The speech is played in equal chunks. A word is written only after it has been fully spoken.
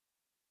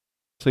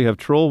So you have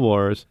troll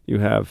wars, you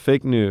have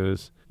fake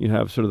news, you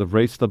have sort of the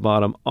race to the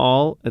bottom,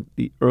 all at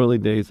the early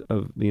days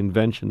of the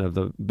invention of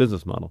the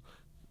business model.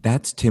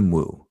 That's Tim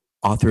Wu,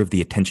 author of The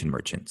Attention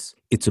Merchants.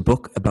 It's a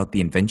book about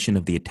the invention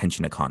of the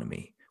attention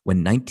economy,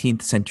 when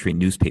 19th century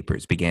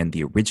newspapers began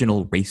the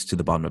original race to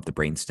the bottom of the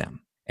brainstem.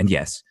 And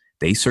yes,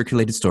 they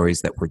circulated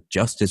stories that were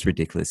just as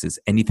ridiculous as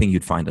anything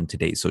you'd find on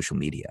today's social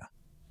media.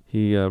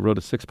 He wrote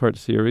a 6-part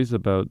series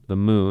about the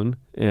moon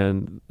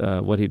and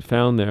what he'd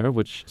found there,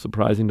 which,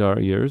 surprising to our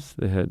ears,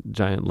 they had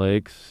giant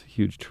lakes,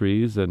 huge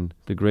trees, and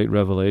the great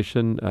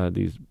revelation,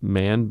 these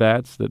man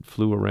bats that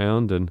flew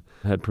around and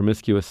had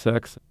promiscuous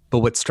sex. But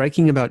what's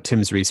striking about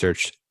Tim's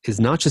research is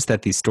not just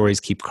that these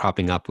stories keep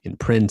cropping up in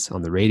print,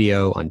 on the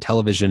radio, on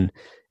television,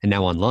 and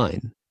now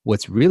online.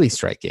 What's really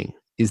striking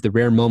is the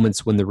rare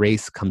moments when the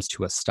race comes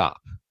to a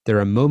stop. There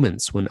are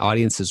moments when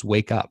audiences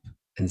wake up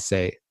and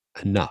say,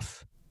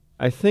 enough.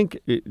 I think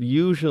it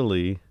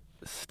usually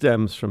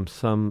stems from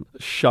some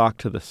shock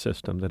to the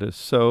system that is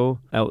so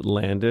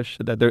outlandish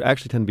that there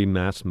actually tend to be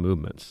mass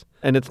movements.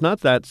 And it's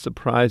not that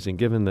surprising,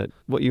 given that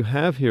what you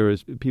have here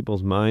is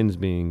people's minds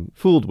being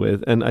fooled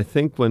with. And I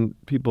think when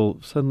people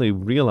suddenly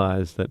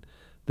realize that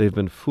they've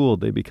been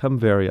fooled, they become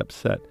very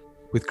upset.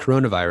 With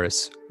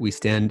coronavirus, we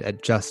stand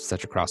at just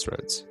such a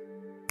crossroads.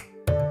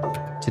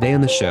 Today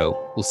on the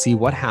show, we'll see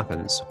what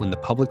happens when the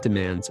public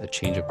demands a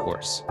change of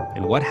course,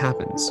 and what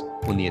happens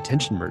when the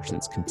attention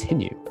merchants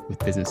continue with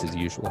business as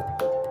usual,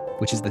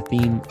 which is the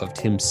theme of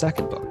Tim's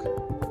second book,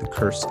 The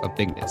Curse of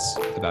Bigness,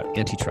 about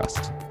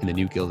antitrust in the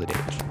New Gilded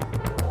Age.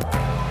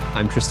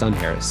 I'm Tristan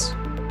Harris.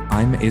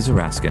 I'm Asa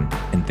Raskin,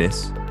 and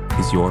this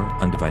is Your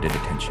Undivided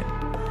Attention.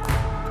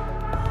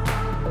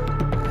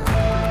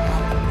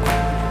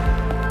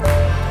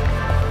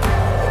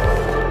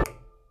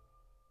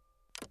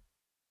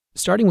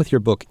 Starting with your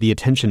book, The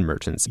Attention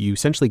Merchants, you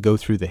essentially go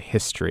through the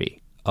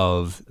history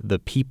of the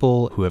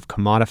people who have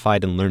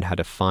commodified and learned how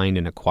to find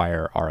and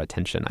acquire our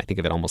attention. I think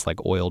of it almost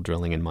like oil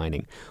drilling and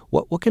mining.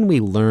 What can we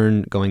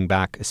learn going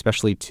back,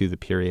 especially to the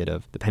period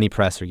of the penny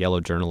press or yellow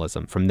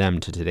journalism, from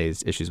them to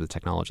today's issues with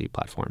technology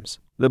platforms?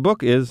 The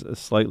book is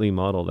slightly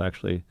modeled,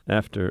 actually,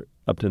 after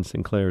Upton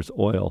Sinclair's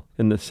Oil,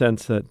 in the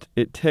sense that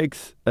it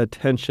takes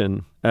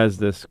attention as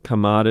this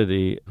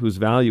commodity whose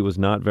value was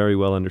not very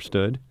well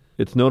understood.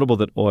 It's notable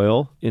that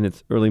oil, in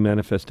its early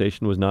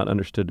manifestation, was not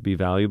understood to be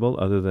valuable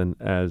other than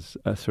as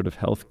a sort of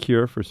health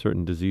cure for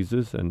certain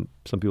diseases, and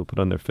some people put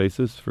on their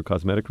faces for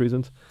cosmetic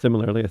reasons.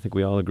 Similarly, I think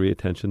we all agree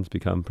attention's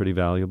become pretty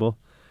valuable.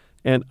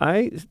 And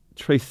I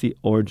trace the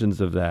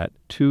origins of that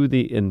to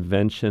the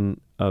invention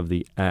of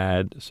the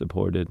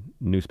ad-supported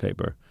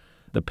newspaper,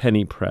 the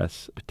penny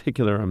press, in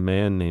particular a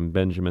man named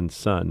Benjamin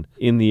Sun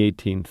in the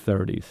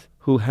 1830s,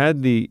 who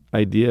had the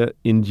idea,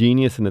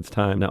 ingenious in its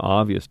time, now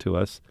obvious to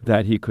us,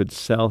 that he could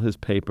sell his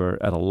paper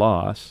at a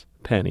loss,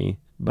 penny,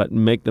 but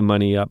make the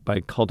money up by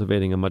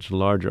cultivating a much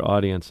larger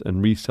audience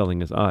and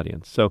reselling his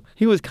audience. So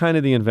he was kind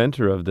of the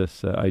inventor of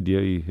this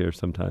idea you hear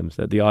sometimes,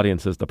 that the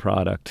audience is the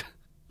product.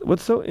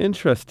 What's so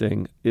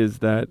interesting is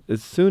that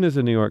as soon as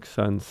the New York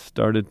Sun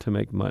started to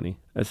make money,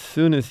 as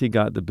soon as he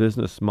got the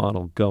business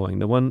model going,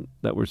 the one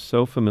that we're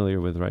so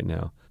familiar with right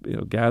now,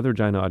 gather a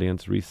giant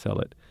audience, resell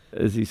it,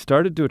 as he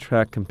started to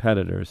attract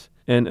competitors,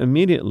 and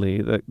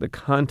immediately the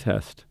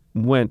contest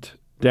went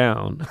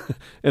down.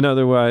 And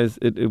otherwise,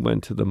 it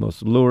went to the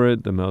most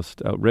lurid, the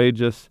most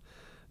outrageous.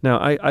 Now,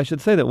 I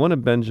should say that one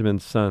of Benjamin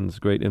Sun's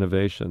great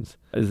innovations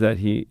is that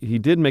he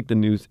did make the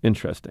news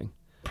interesting.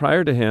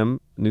 Prior to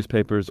him,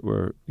 newspapers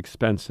were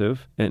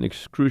expensive and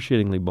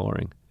excruciatingly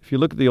boring. If you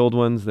look at the old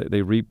ones,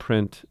 they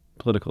reprint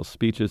political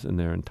speeches in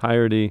their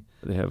entirety.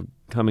 They have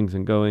comings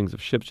and goings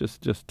of ships,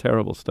 just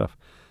terrible stuff.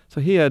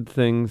 So he had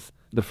things.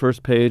 The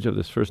first page of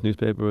this first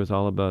newspaper was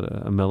all about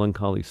a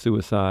melancholy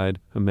suicide,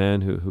 a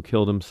man who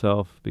killed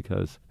himself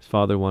because his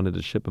father wanted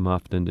to ship him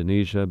off to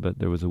Indonesia, but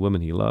there was a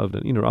woman he loved,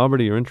 and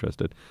already you're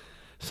interested.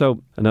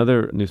 So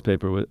another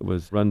newspaper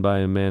was run by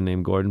a man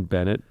named Gordon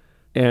Bennett,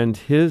 and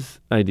his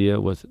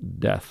idea was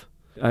death.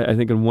 I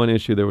think in one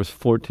issue there was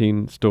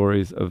 14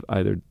 stories of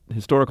either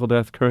historical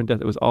death, current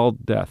death. It was all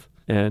death.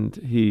 And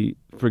he,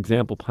 for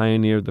example,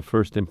 pioneered the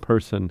first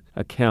in-person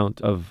account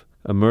of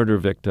a murder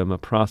victim, a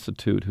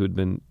prostitute who had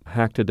been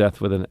hacked to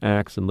death with an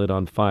axe and lit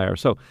on fire.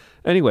 So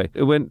anyway,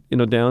 it went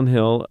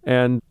downhill,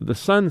 and the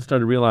Sun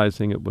started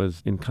realizing it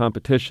was in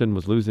competition,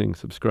 was losing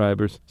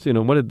subscribers. So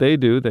what did they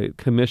do? They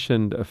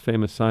commissioned a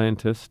famous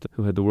scientist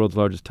who had the world's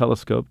largest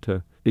telescope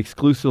to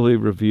exclusively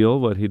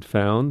reveal what he'd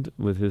found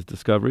with his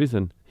discoveries,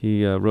 and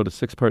he wrote a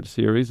 6-part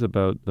series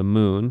about the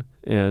moon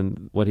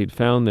and what he'd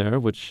found there,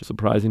 which,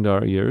 surprising to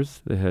our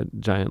ears, they had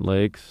giant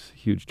lakes,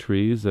 huge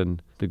trees,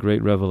 and the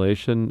great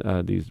revelation,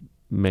 these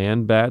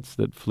man bats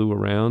that flew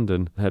around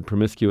and had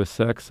promiscuous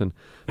sex, and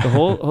the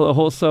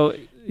whole. So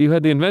you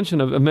had the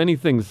invention of many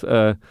things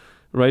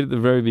right at the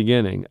very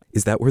beginning.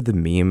 Is that where the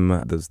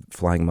meme, those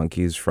flying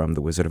monkeys from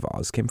The Wizard of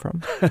Oz, came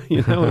from?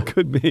 It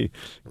could be.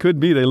 Could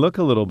be. They look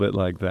a little bit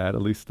like that,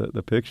 at least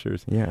the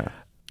pictures. Yeah.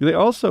 They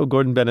also,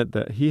 Gordon Bennett,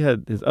 that he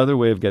had his other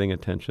way of getting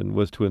attention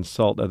was to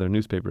insult other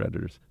newspaper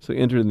editors. So he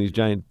entered in these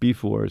giant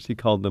beef wars. He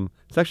called them,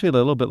 it's actually a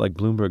little bit like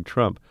Bloomberg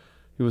Trump.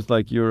 He was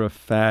like, you're a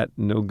fat,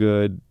 no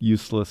good,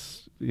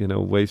 useless,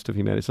 waste of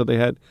humanity. So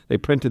they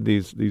printed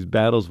these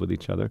battles with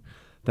each other.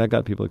 That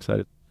got people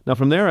excited. Now,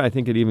 from there, I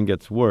think it even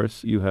gets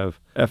worse. You have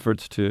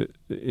efforts to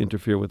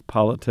interfere with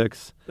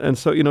politics. And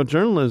so,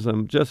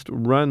 journalism just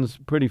runs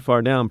pretty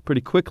far down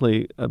pretty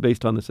quickly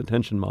based on this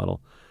attention model.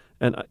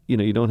 And,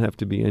 you don't have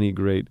to be any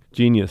great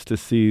genius to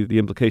see the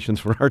implications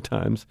for our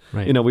times.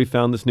 Right. We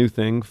found this new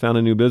thing, found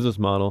a new business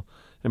model,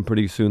 and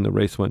pretty soon the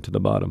race went to the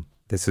bottom.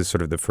 This is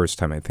sort of the first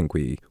time I think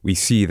we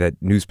see that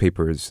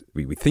newspapers,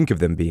 we think of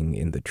them being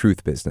in the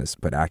truth business,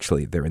 but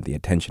actually they're in the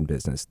attention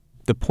business.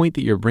 The point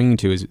that you're bringing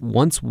to is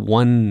once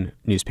one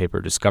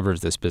newspaper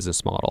discovers this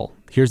business model,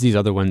 here's these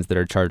other ones that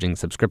are charging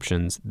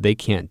subscriptions. They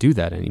can't do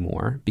that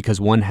anymore because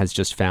one has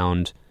just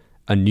found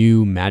a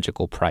new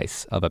magical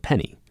price of a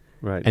penny.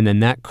 Right. And then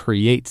that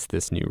creates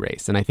this new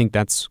race. And I think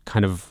that's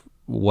kind of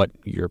what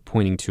you're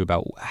pointing to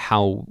about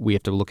how we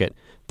have to look at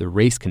the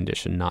race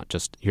condition, not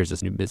just here's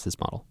this new business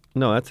model.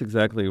 No, that's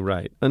exactly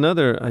right.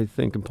 Another, I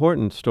think,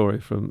 important story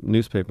from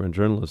newspaper and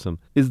journalism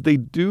is they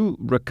do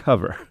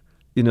recover.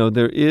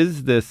 There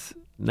is this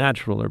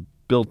natural or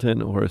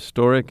built-in or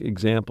historic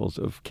examples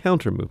of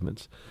counter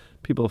movements.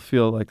 People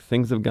feel like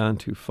things have gone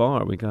too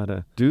far. We got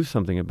to do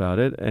something about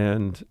it.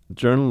 And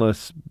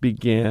journalists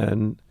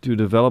began to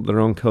develop their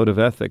own code of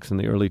ethics in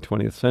the early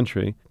 20th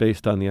century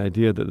based on the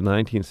idea that the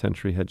 19th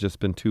century had just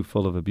been too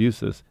full of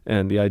abuses.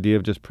 And the idea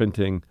of just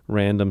printing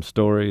random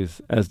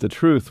stories as the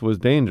truth was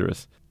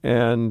dangerous.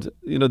 And,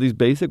 these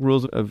basic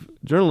rules of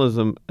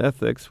journalism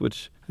ethics,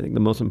 which I think the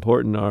most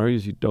important are,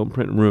 is you don't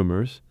print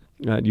rumors.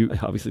 You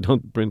obviously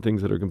don't print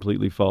things that are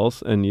completely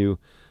false, and you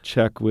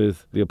check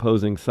with the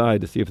opposing side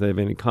to see if they have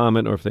any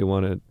comment or if they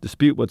want to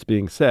dispute what's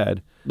being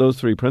said. Those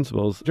three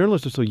principles,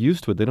 journalists are so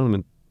used to it, they don't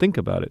even think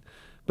about it.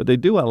 But they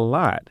do a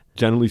lot.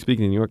 Generally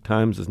speaking, the New York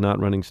Times is not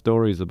running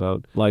stories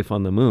about life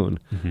on the moon.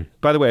 Mm-hmm.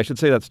 By the way, I should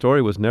say that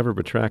story was never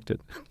retracted.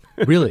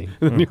 Really?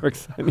 The New York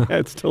Times,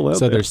 it's still out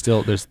there.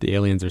 So there's the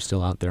aliens are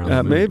still out there on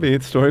the moon. Maybe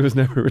the story was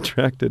never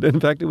retracted.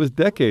 In fact, it was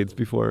decades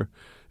before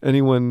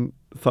anyone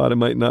thought it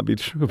might not be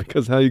true,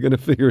 because how are you going to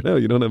figure it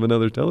out? You don't have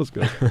another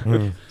telescope.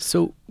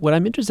 So what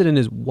I'm interested in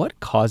is what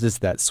causes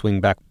that swing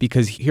back?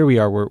 Because here we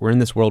are, we're in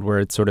this world where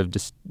it's sort of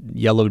just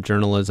yellow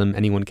journalism.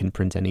 Anyone can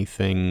print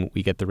anything.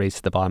 We get the race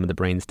to the bottom of the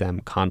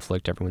brainstem,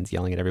 conflict, everyone's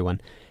yelling at everyone.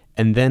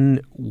 And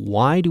then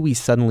why do we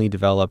suddenly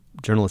develop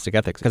journalistic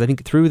ethics? Because I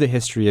think through the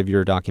history of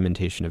your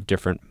documentation of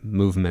different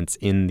movements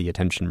in the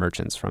attention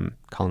merchants, from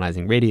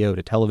colonizing radio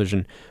to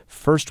television,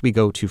 first we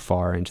go too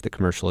far into the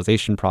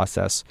commercialization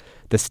process.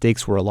 The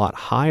stakes were a lot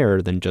higher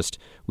than just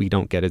we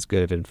don't get as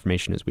good of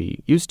information as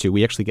we used to.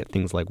 We actually get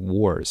things like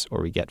wars,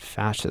 or we get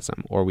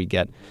fascism, or we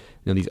get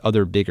these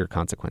other bigger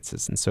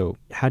consequences. And so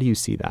how do you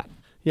see that?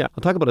 Yeah,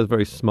 I'll talk about a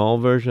very small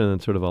version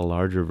and sort of a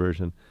larger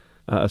version.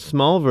 A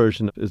small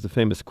version is the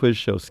famous quiz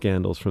show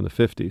scandals from the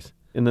 50s.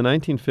 In the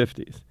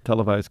 1950s,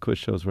 televised quiz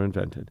shows were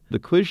invented. The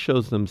quiz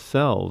shows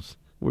themselves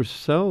were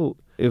so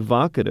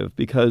evocative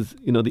because,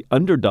 the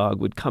underdog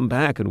would come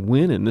back and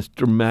win in this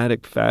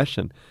dramatic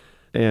fashion.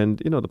 And,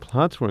 the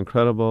plots were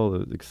incredible.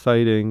 It was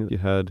exciting. You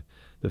had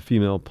the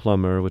female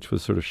plumber, which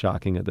was sort of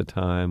shocking at the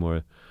time,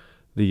 or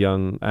the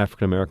young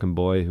African-American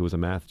boy who was a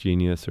math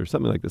genius or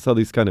something like this. All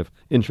these kind of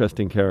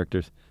interesting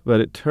characters.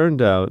 But it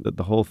turned out that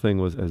the whole thing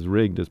was as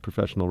rigged as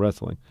professional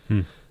wrestling.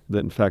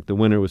 That, in fact, the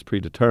winner was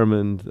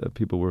predetermined.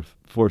 People were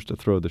forced to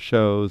throw the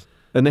shows.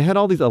 And they had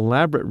all these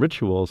elaborate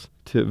rituals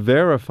to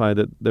verify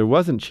that there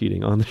wasn't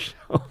cheating on the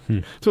show.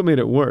 That's what made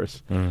it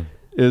worse.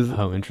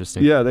 Oh,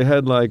 interesting. Yeah, they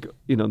had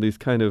these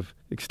kind of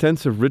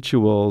extensive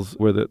rituals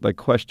where the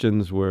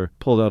questions were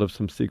pulled out of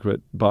some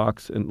secret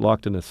box and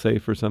locked in a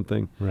safe or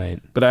something. Right.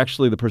 But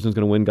actually the person who's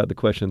going to win got the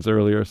questions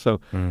earlier. So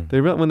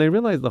when they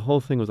realized the whole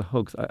thing was a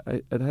hoax,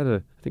 it had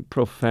a, I think,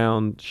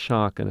 profound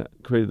shock, and it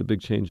created a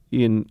big change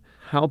in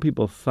how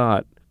people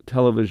thought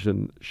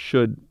television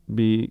should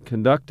be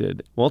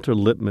conducted. Walter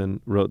Lippmann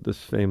wrote this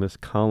famous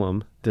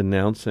column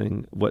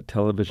denouncing what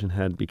television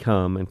had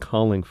become and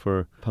calling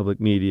for public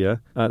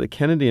media. The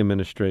Kennedy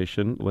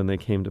administration, when they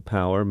came to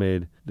power,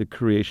 made the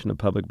creation of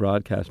public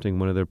broadcasting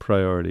one of their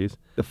priorities.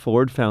 The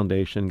Ford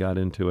Foundation got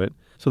into it.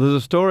 So there's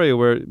a story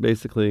where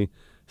basically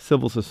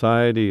civil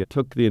society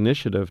took the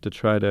initiative to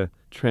try to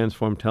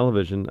transform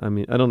television. I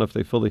mean, I don't know if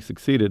they fully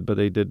succeeded, but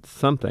they did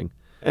something.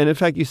 And in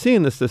fact, you see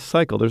in this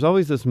cycle, there's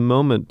always this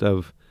moment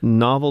of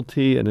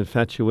novelty and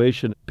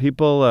infatuation.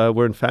 People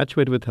were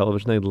infatuated with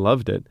television. They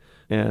loved it.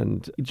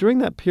 And during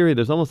that period,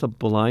 there's almost a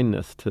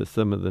blindness to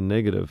some of the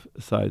negative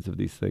sides of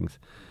these things.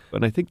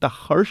 And I think the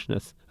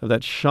harshness of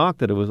that shock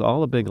that it was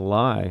all a big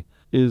lie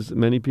is,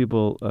 many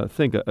people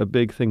think, a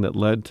big thing that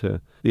led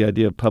to the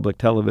idea of public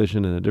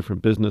television and a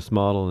different business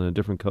model and a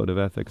different code of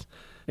ethics.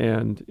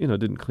 And,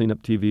 didn't clean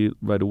up TV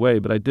right away.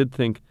 But I did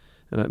think,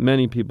 and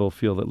many people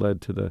feel, that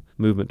led to the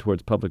movement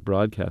towards public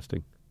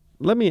broadcasting.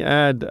 Let me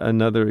add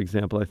another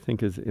example I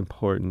think is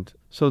important.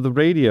 So the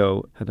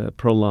radio had a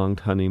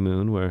prolonged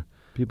honeymoon where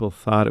people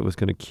thought it was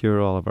going to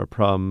cure all of our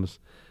problems,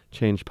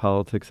 change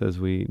politics as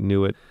we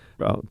knew it.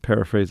 I'll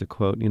paraphrase a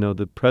quote,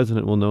 the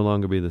president will no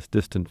longer be this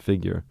distant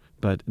figure,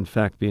 but in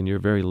fact be in your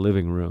very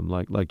living room,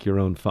 like your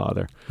own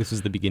father. This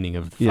is the beginning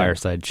of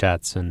fireside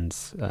chats and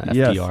FDR.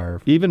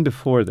 Yes, even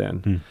before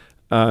then.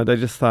 They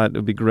just thought it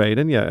would be great.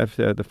 And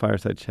the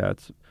fireside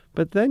chats.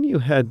 But then you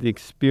had the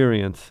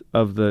experience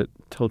of the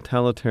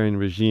totalitarian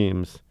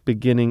regimes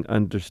beginning to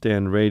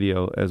understand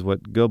radio as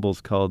what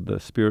Goebbels called the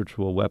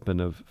spiritual weapon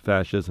of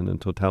fascism and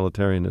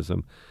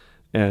totalitarianism.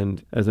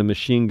 And as a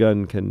machine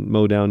gun can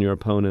mow down your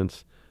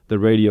opponents, the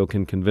radio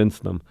can convince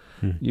them.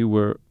 You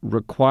were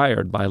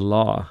required by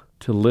law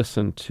to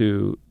listen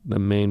to the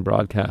main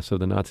broadcasts of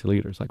the Nazi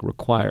leaders,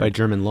 required. By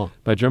German law.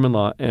 By German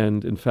law.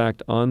 And in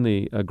fact, on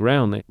the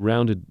ground, they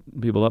rounded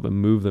people up and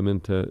moved them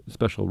into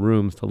special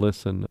rooms to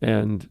listen.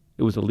 And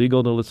it was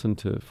illegal to listen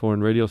to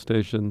foreign radio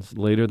stations.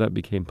 Later, that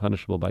became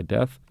punishable by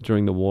death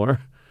during the war.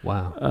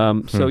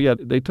 Wow.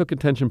 They took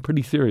attention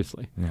pretty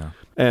seriously. Yeah.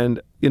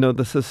 And,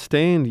 the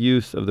sustained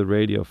use of the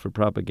radio for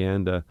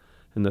propaganda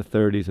in the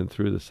 30s and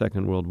through the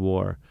Second World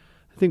War,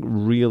 I think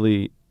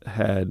really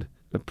had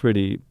a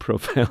pretty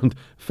profound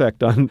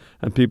effect on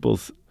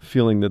people's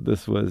feeling that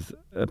this was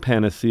a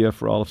panacea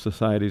for all of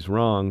society's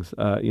wrongs.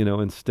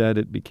 Instead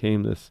it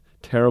became this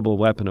terrible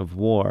weapon of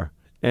war.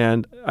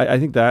 And I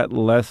think that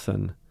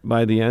lesson,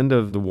 by the end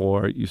of the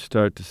war, you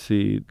start to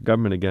see the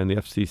government again, the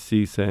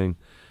FCC, saying,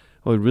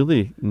 we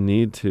really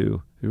need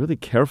to be really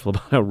careful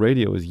about how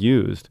radio is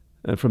used.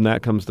 And from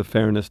that comes the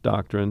fairness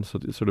doctrine, so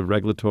the sort of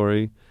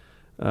regulatory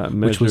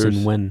measures. Which was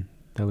in when?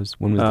 When was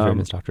the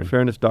fairness doctrine?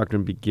 Fairness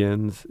doctrine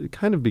begins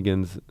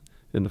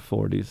in the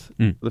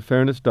 40s. The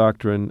fairness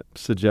doctrine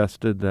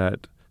suggested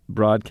that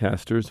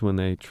broadcasters, when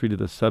they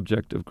treated a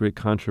subject of great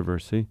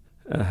controversy,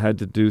 had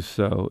to do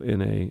so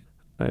in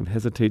I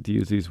hesitate to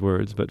use these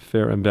words, but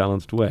fair and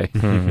balanced way,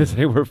 because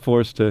they were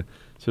forced to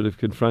sort of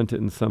confront it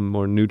in some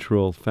more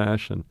neutral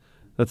fashion.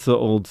 That's the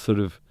old sort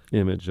of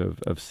image of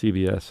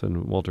CBS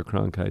and Walter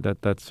Cronkite.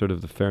 That's sort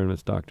of the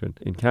fairness doctrine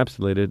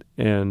encapsulated.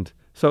 And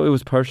so it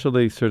was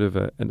partially sort of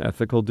an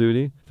ethical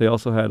duty. They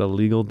also had a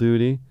legal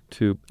duty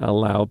to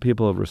allow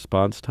people a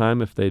response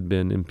time if they'd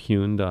been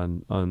impugned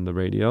on the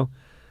radio.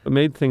 It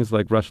made things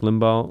like Rush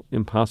Limbaugh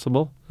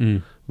impossible,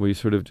 where you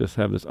sort of just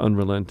have this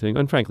unrelenting,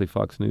 and frankly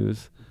Fox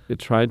News. It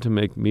tried to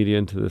make media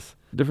into this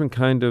different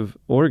kind of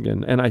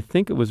organ. And I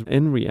think it was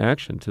in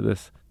reaction to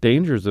this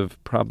dangers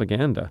of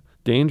propaganda,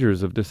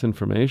 dangers of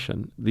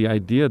disinformation, the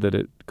idea that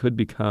it could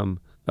become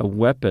a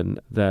weapon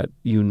that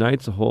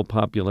unites a whole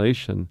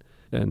population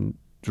and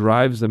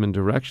drives them in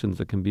directions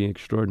that can be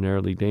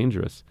extraordinarily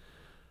dangerous.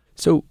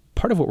 So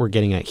part of what we're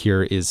getting at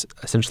here is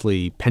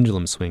essentially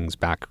pendulum swings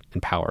back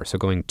in power. So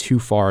going too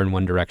far in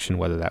one direction,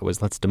 whether that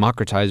was let's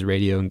democratize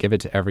radio and give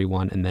it to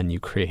everyone, and then you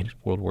create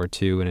World War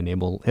II and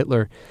enable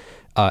Hitler,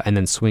 and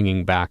then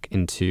swinging back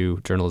into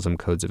journalism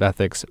codes of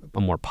ethics,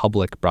 a more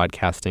public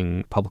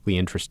broadcasting, publicly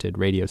interested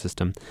radio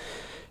system.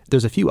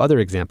 There's a few other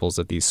examples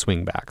of these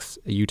swingbacks.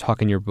 You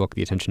talk in your book,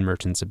 The Attention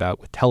Merchants, about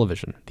with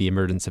television, the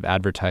emergence of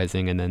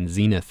advertising, and then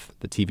Zenith,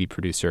 the TV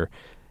producer,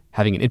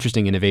 having an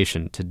interesting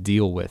innovation to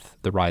deal with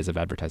the rise of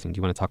advertising. Do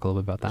you want to talk a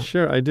little bit about that?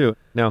 Sure, I do.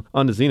 Now,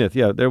 on to Zenith,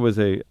 there was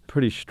a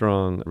pretty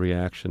strong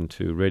reaction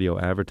to radio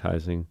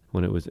advertising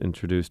when it was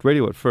introduced.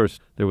 Radio at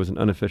first, there was an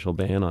unofficial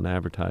ban on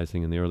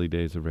advertising in the early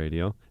days of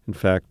radio. In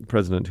fact,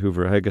 President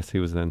Hoover, I guess he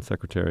was then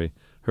Secretary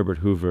Herbert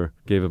Hoover,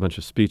 gave a bunch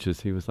of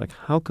speeches. He was like,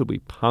 how could we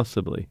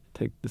possibly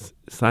take this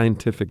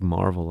scientific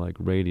marvel like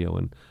radio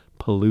and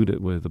pollute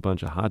it with a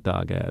bunch of hot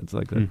dog ads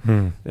like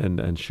that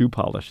and shoe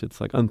polish? It's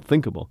like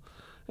unthinkable.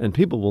 And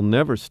people will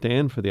never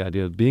stand for the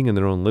idea of being in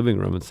their own living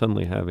room and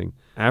suddenly having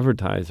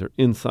advertiser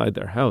inside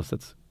their house.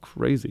 That's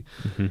crazy.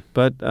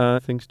 But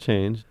things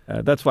changed.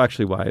 That's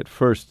actually why at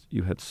first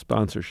you had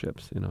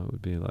sponsorships. It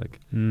would be like...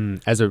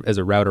 As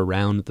a route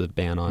around the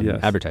ban on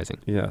advertising.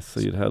 Yes. So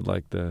you'd have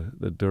like the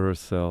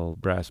Duracell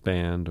brass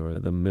band or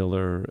the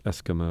Miller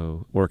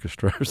Eskimo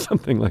Orchestra or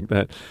something like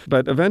that.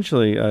 But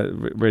eventually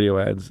radio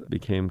ads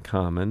became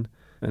common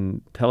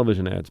and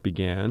television ads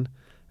began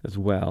as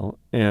well.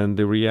 And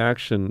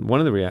one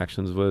of the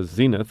reactions was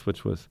Zenith,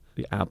 which was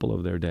the Apple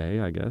of their day,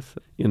 I guess,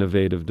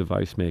 innovative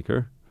device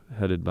maker,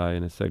 headed by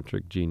an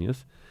eccentric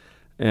genius.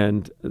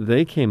 And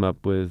they came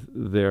up with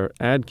their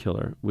ad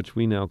killer, which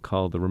we now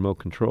call the remote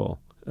control.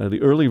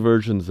 The early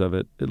versions of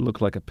it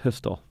looked like a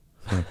pistol.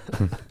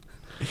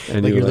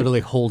 And you're literally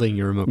holding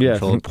your remote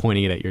control and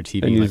pointing it at your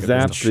TV. And you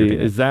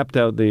zapped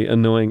out the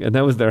annoying, and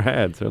that was their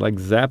ads. They're like,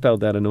 zap out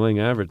that annoying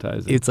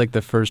advertising. It's like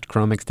the first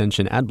Chrome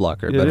extension ad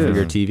blocker, but for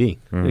your TV.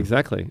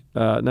 Exactly.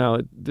 Now,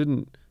 it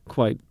didn't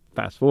quite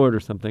fast forward or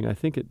something. I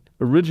think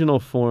original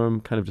form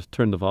kind of just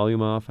turned the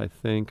volume off, I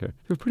think. Or they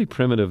were pretty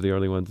primitive, the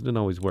early ones. It didn't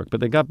always work. But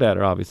they got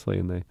better, obviously,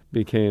 and they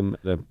became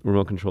the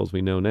remote controls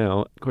we know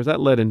now. Of course, that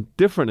led in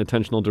different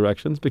attentional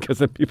directions because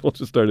then people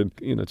just started,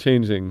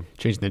 changing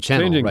the channel,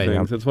 changing right?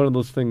 things. It's one of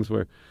those things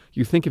where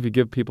you think if you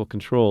give people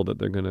control that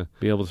they're going to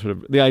be able to sort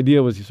of, the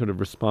idea was you sort of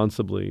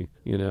responsibly,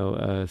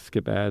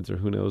 skip ads or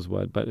who knows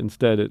what. But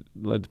instead it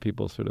led to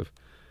people sort of,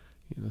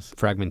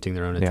 fragmenting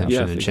their own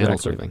attention and channel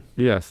surfing.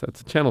 Yes,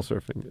 that's channel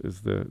surfing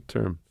is the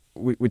term.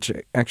 Which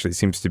actually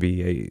seems to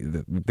be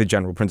the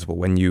general principle.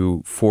 When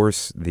you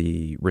force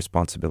the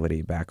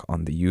responsibility back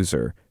on the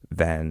user,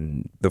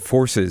 then the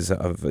forces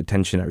of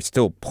attention are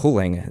still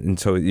pulling, and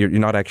so you're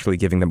not actually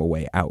giving them a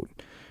way out.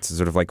 It's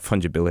sort of like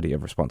fungibility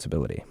of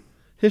responsibility.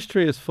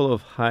 History is full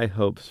of high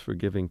hopes for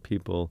giving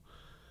people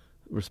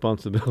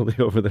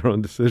responsibility over their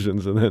own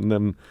decisions, and then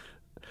them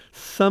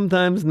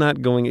sometimes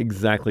not going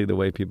exactly the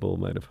way people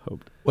might have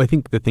hoped. Well, I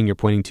think the thing you're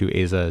pointing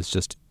to, Asa, is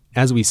just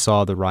as we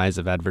saw the rise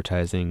of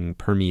advertising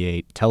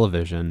permeate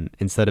television,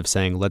 instead of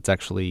saying, let's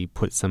actually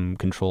put some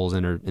controls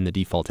in the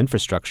default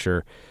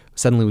infrastructure,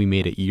 suddenly we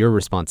made it your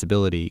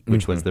responsibility,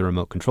 which was the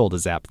remote control, to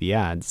zap the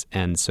ads.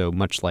 And so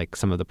much like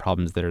some of the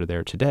problems that are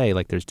there today,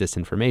 like there's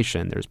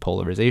disinformation, there's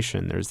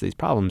polarization, there's these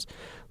problems,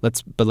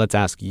 let's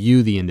ask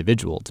you, the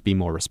individual, to be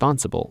more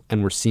responsible.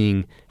 And we're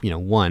seeing,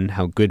 one,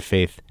 how good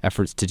faith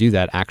efforts to do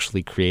that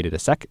actually created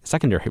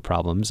secondary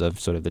problems of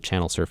sort of the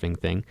channel surfing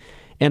thing.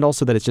 And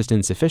also that it's just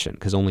insufficient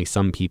because only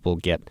some people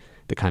get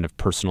the kind of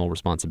personal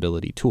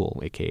responsibility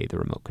tool, aka the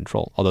remote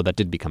control, although that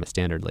did become a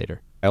standard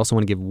later. I also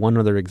want to give one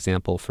other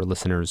example for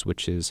listeners,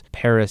 which is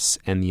Paris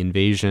and the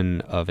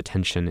invasion of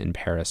attention in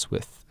Paris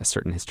with a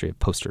certain history of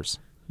posters.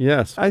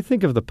 Yes, I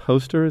think of the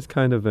poster as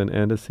kind of an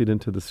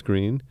antecedent to the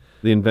screen.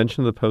 The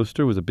invention of the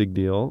poster was a big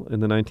deal in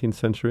the 19th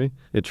century.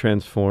 It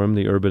transformed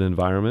the urban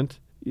environment.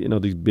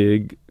 These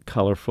big,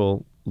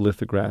 colorful,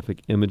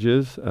 lithographic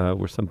images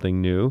were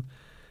something new.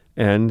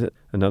 And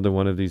another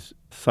one of these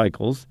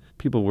cycles,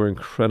 people were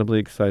incredibly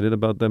excited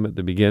about them at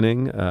the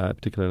beginning,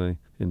 particularly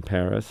in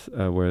Paris,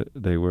 where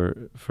they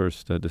were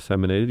first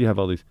disseminated. You have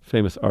all these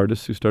famous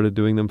artists who started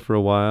doing them for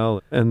a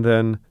while. And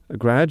then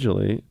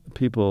gradually,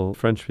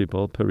 French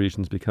people,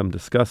 Parisians, become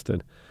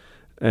disgusted.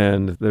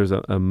 And there's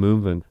a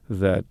movement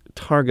that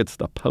targets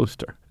the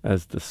poster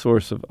as the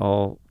source of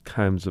all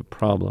kinds of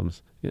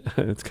problems.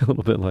 It's a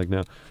little bit like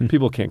now.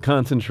 People can't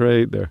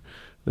concentrate. They're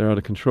out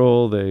of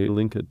control. They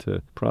link it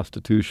to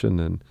prostitution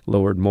and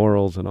lowered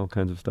morals and all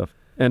kinds of stuff.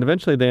 And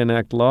eventually they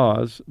enact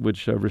laws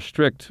which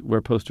restrict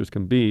where posters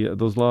can be.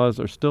 Those laws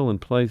are still in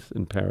place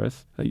in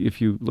Paris.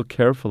 If you look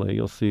carefully,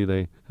 you'll see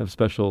they have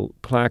special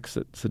plaques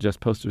that suggest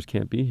posters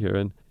can't be here.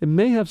 And it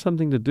may have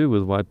something to do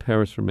with why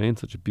Paris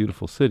remains such a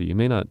beautiful city. You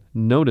may not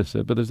notice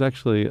it, but there's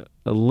actually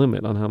a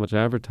limit on how much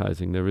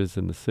advertising there is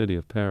in the city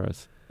of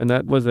Paris. And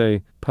that was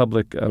a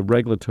public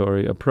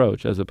regulatory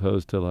approach as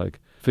opposed to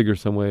figure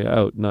some way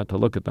out not to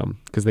look at them.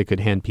 Because they could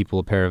hand people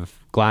a pair of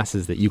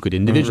glasses that you could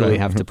individually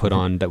have to put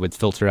on that would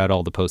filter out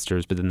all the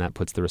posters, but then that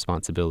puts the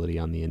responsibility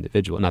on the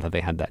individual. Not that they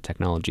had that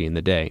technology in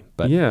the day,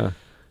 but... Yeah.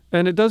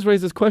 And it does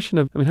raise this question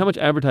of, how much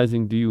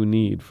advertising do you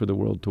need for the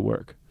world to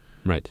work?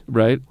 Right.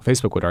 Right?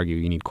 Facebook would argue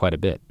you need quite a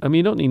bit.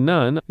 You don't need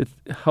none. It's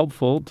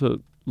helpful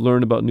to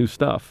learn about new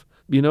stuff,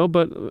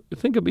 but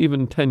think of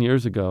even 10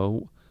 years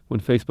ago when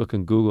Facebook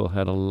and Google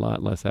had a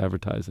lot less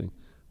advertising.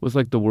 Was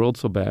the world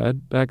so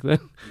bad back then?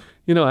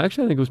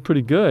 Actually, I think it was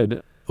pretty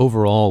good.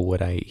 Overall,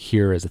 what I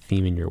hear as a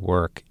theme in your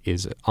work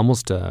is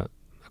almost a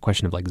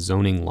question of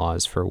zoning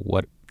laws for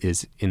what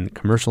is in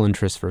commercial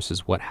interest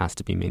versus what has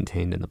to be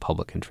maintained in the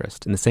public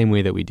interest. In the same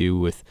way that we do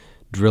with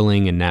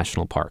drilling in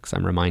national parks.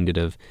 I'm reminded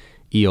of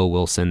E.O.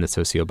 Wilson, the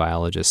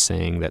sociobiologist,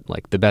 saying that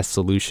the best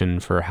solution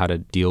for how to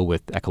deal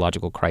with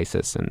ecological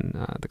crisis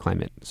and the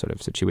climate sort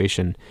of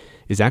situation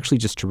is actually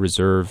just to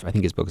reserve, I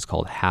think his book is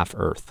called Half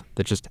Earth,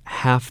 that just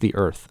half the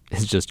Earth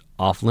is just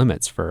off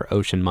limits for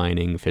ocean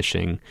mining,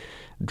 fishing,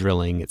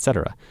 drilling,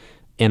 etc.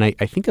 And I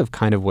think of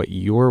kind of what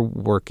your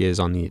work is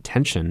on the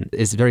attention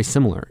is very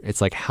similar.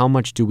 It's how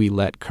much do we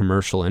let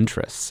commercial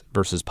interests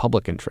versus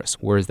public interests?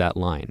 Where is that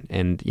line?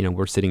 And,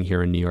 we're sitting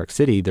here in New York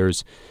City.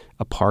 There's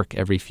a park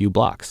every few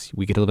blocks.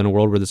 We could live in a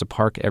world where there's a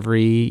park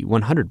every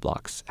 100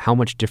 blocks. How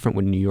much different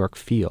would New York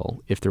feel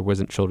if there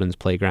wasn't children's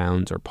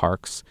playgrounds or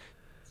parks?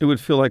 It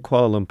would feel like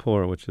Kuala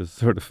Lumpur, which is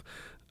sort of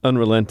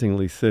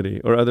unrelentingly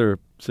city, or other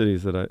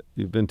cities that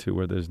you've been to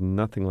where there's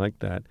nothing like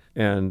that.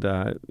 And,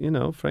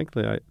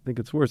 frankly, I think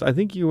it's worse. I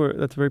think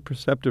that's a very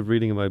perceptive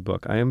reading of my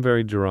book. I am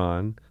very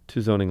drawn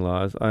to zoning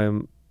laws. I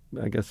am,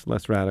 I guess,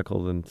 less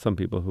radical than some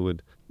people who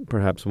would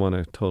perhaps want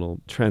a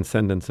total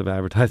transcendence of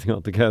advertising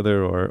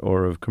altogether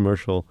or of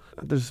commercial.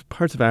 There's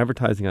parts of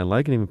advertising I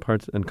like and even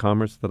parts in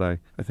commerce that I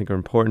think are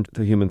important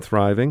to human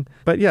thriving.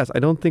 But yes, I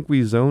don't think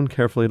we zone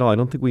carefully at all. I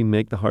don't think we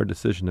make the hard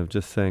decision of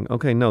just saying,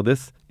 okay, no,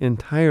 this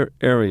entire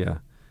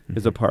area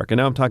is a park. And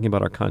now I'm talking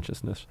about our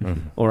consciousness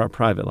or our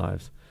private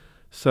lives.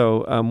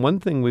 So one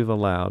thing we've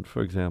allowed,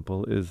 for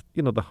example, is,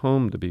 the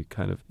home to be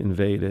kind of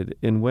invaded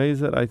in ways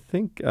that I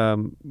think,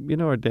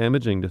 are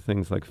damaging to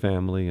things like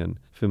family and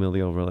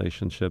familial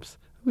relationships.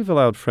 We've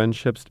allowed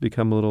friendships to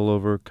become a little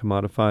over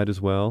commodified as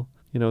well.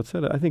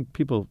 I think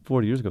people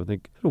 40 years ago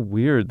think it's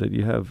weird that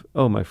you have,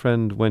 my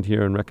friend went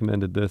here and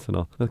recommended this and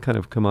all, that kind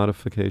of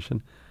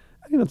commodification.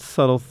 I think that's a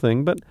subtle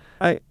thing, but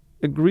I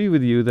agree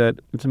with you that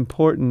it's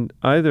important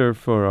either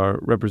for our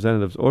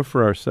representatives or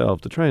for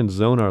ourselves to try and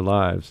zone our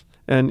lives.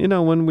 And,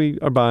 when we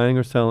are buying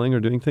or selling or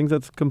doing things,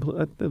 that's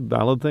a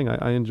valid thing.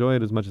 I enjoy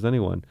it as much as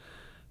anyone.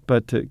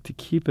 But to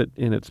keep it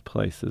in its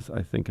place is,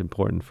 I think,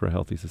 important for a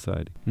healthy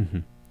society. Mm-hmm.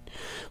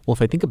 Well,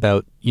 if I think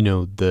about,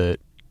 the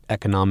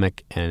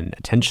economic and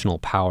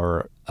attentional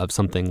power of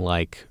something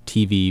like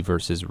TV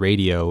versus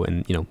radio,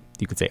 and,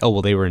 you could say,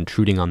 they were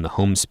intruding on the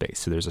home space.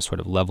 So there's a sort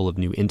of level of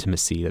new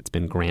intimacy that's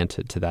been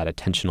granted to that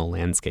attentional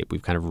landscape.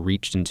 We've kind of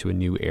reached into a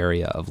new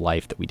area of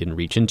life that we didn't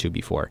reach into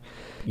before.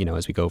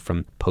 As we go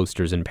from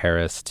posters in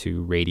Paris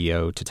to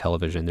radio to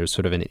television, there's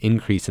sort of an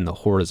increase in the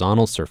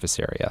horizontal surface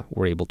area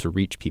we're able to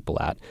reach people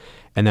at.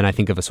 And then I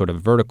think of a sort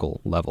of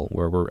vertical level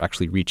where we're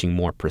actually reaching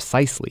more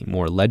precisely,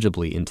 more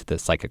legibly into the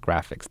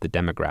psychographics, the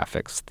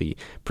demographics, the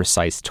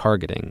precise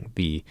targeting,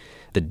 the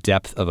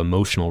depth of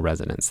emotional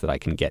resonance that I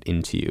can get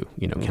into you.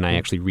 Can I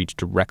actually reach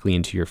directly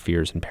into your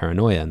fears and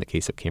paranoia in the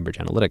case of Cambridge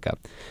Analytica?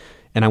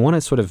 And I want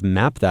to sort of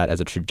map that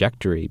as a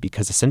trajectory,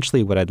 because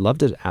essentially what I'd love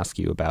to ask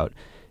you about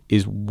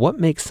is what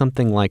makes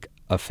something like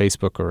a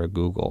Facebook or a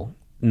Google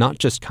not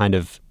just kind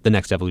of the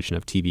next evolution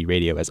of TV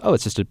radio as,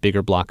 it's just a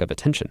bigger block of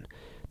attention.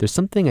 There's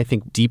something, I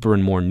think, deeper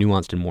and more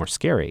nuanced and more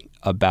scary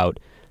about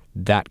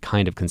that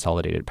kind of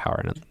consolidated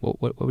power. And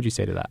what would you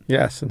say to that?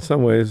 Yes, in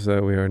some ways,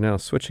 we are now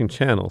switching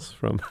channels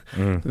from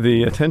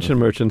the attention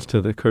merchants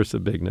to the curse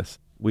of bigness.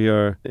 We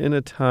are in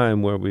a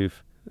time where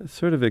we've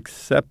sort of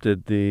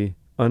accepted the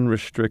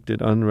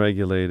unrestricted,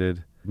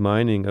 unregulated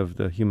mining of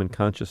the human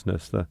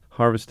consciousness, the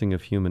harvesting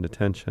of human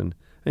attention.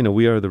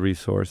 We are the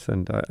resource,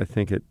 and I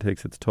think it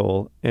takes its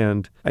toll.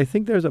 And I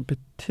think there's a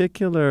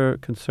particular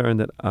concern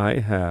that I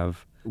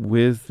have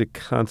with the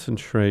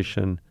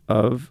concentration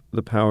of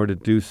the power to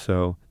do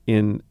so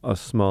in a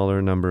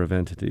smaller number of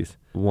entities,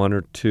 one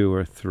or two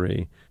or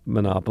three,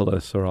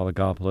 monopolists or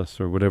oligopolists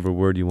or whatever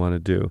word you want to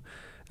do.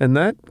 And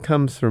that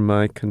comes from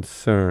my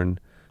concern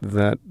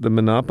that the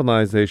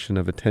monopolization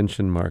of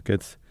attention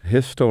markets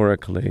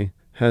historically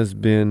has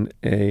been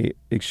a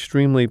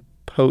extremely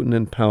potent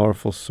and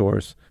powerful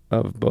source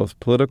of both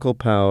political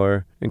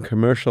power and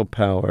commercial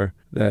power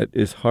that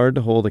is hard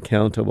to hold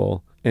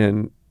accountable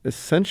and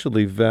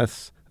essentially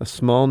vests a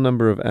small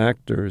number of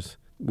actors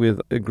with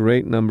a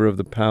great number of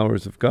the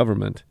powers of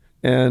government.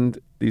 And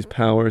these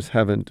powers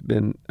haven't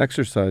been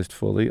exercised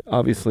fully.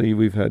 Obviously,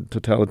 we've had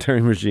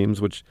totalitarian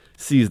regimes which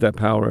seized that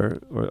power,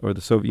 or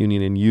the Soviet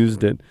Union, and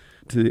used it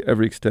to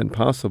every extent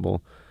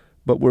possible.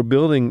 But we're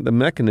building the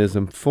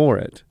mechanism for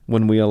it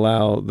when we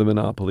allow the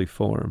monopoly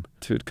form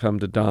to come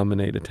to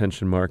dominate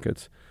attention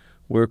markets.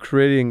 We're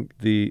creating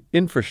the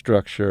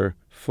infrastructure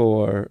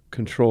for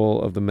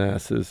control of the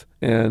masses,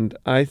 and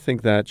I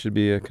think that should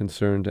be a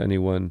concern to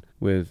anyone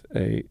with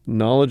a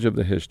knowledge of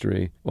the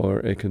history or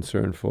a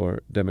concern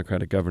for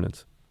democratic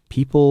governance.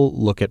 People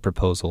look at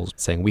proposals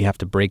saying we have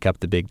to break up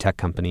the big tech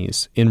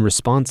companies in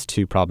response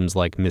to problems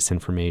like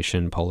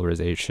misinformation,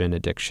 polarization,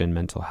 addiction,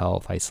 mental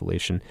health,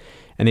 isolation.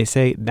 And they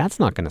say that's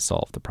not going to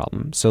solve the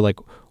problem. So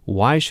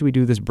why should we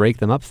do this break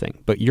them up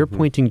thing? But you're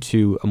pointing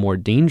to a more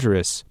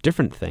dangerous,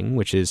 different thing,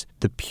 which is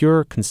the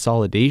pure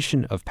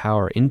consolidation of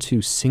power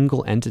into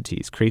single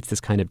entities creates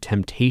this kind of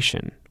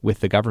temptation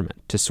with the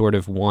government to sort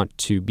of want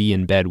to be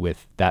in bed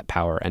with that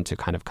power and to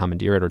kind of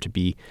commandeer it or to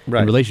be in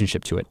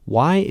relationship to it.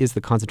 Why is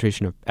the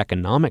concentration of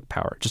economic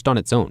power, just on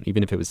its own,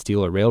 even if it was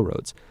steel or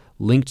railroads,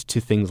 linked to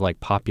things like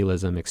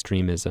populism,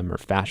 extremism, or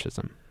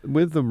fascism?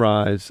 With the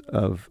rise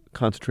of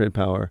concentrated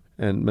power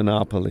and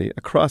monopoly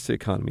across the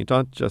economy,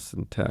 not just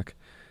in tech,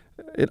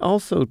 it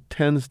also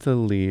tends to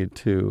lead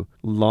to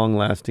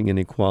long-lasting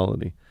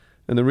inequality.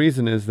 And the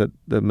reason is that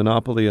the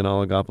monopoly and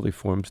oligopoly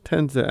forms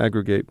tend to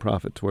aggregate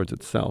profit towards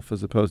itself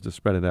as opposed to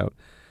spread it out.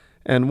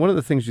 And one of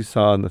the things you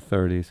saw in the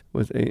 30s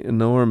was an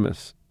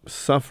enormous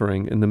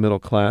suffering in the middle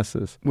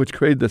classes, which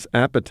created this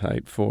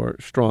appetite for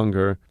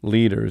stronger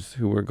leaders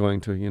who were going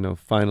to,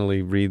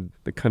 finally lead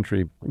the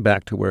country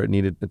back to where it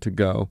needed to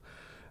go.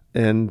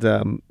 And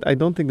I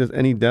don't think there's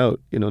any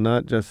doubt,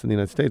 not just in the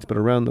United States, but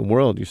around the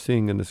world, you're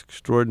seeing this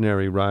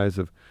extraordinary rise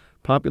of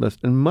populists.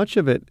 And much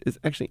of it is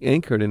actually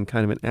anchored in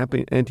kind of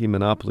an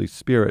anti-monopoly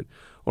spirit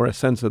or a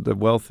sense that the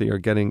wealthy are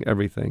getting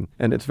everything.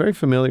 And it's very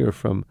familiar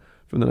from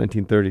the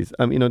 1930s.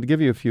 To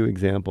give you a few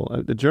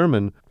examples, the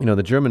German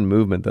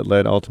movement that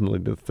led ultimately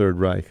to the Third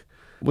Reich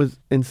was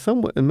in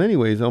many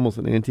ways almost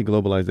an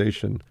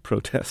anti-globalization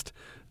protest.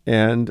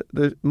 And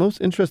the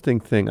most interesting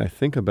thing I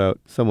think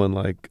about someone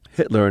like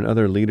Hitler and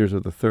other leaders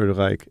of the Third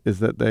Reich is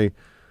that they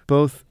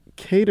both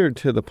catered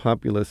to the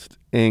populist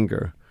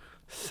anger,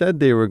 said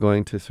they were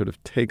going to sort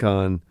of take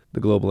on the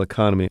global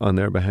economy on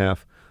their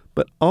behalf,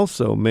 but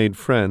also made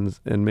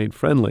friends and made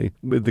friendly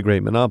with the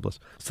great monopolists.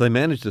 So they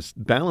managed this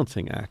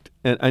balancing act.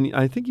 And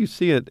I think you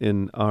see it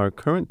in our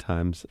current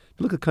times.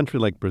 Look at a country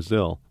like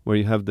Brazil, where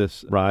you have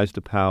this rise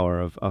to power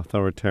of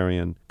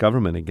authoritarian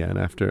government again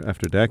after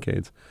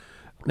decades.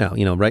 Now,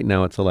 right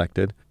now it's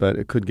elected, but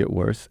it could get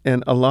worse.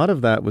 And a lot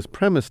of that was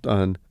premised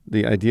on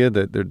the idea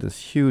that there's this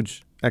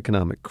huge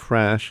economic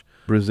crash.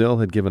 Brazil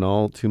had given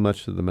all too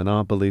much to the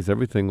monopolies.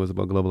 Everything was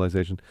about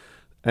globalization.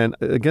 And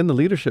again, the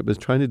leadership is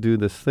trying to do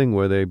this thing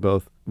where they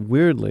both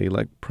weirdly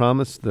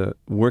promise the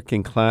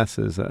working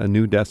classes a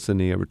new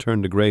destiny, a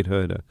return to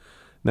greathood, a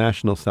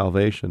national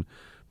salvation,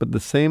 but at the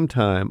same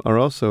time are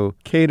also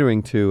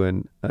catering to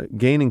and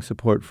gaining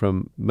support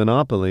from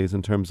monopolies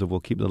in terms of we'll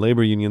keep the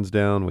labor unions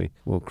down, we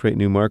will create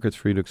new markets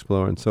for you to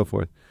explore, and so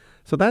forth.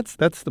 So that's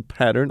the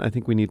pattern I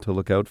think we need to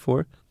look out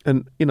for.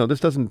 And, this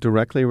doesn't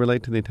directly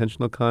relate to the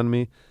attention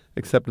economy,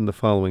 except in the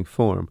following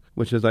form,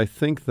 which is I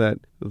think that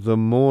the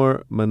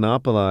more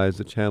monopolized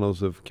the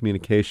channels of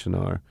communication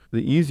are,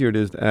 the easier it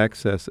is to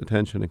access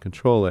attention and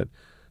control it.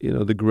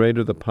 The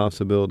greater the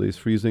possibilities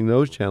for using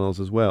those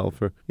channels as well,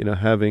 for,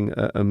 having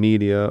a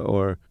media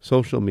or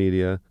social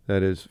media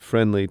that is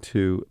friendly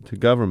to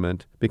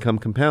government become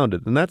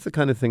compounded. And that's the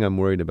kind of thing I'm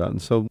worried about.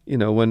 And so,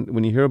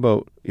 when you hear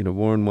about,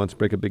 Warren wants to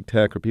break up big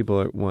tech, or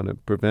people want to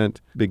prevent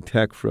big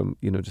tech from,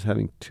 just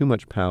having too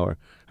much power,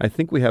 I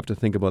think we have to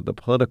think about the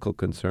political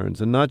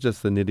concerns and not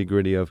just the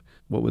nitty-gritty of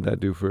what would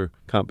that do for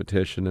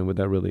competition and would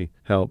that really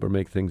help or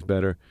make things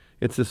better.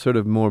 It's this sort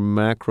of more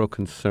macro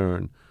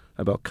concern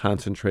about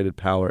concentrated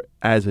power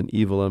as an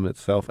evil in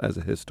itself, as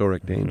a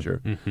historic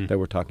danger that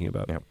we're talking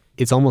about. Yeah.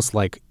 It's almost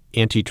like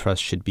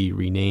antitrust should be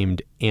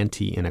renamed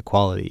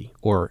anti-inequality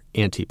or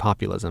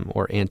anti-populism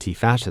or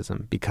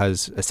anti-fascism,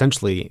 because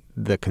essentially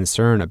the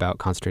concern about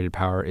concentrated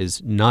power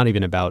is not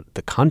even about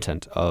the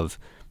content of,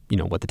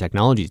 what the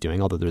technology is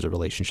doing, although there's a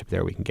relationship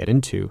there we can get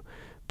into,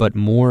 but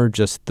more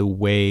just the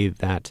way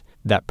that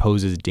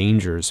poses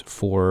dangers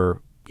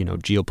for,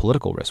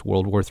 geopolitical risk,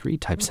 World War III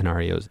type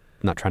scenarios.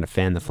 Not trying to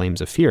fan the flames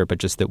of fear, but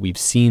just that we've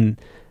seen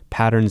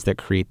patterns that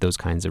create those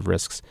kinds of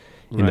risks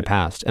in the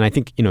past. And I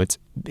think, it's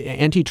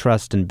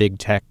antitrust and big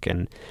tech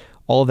and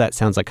all of that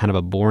sounds like kind of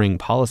a boring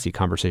policy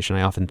conversation.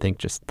 I often think,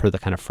 just per the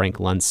kind of Frank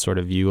Luntz sort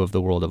of view of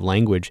the world of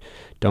language,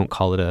 don't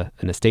call it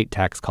an estate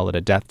tax, call it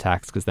a death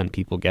tax, because then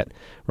people get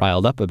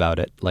riled up about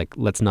it. Like,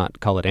 let's not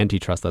call it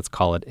antitrust, let's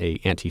call it a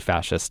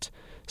anti-fascist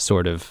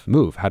sort of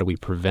move. How do we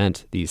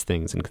prevent these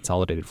things and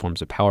consolidated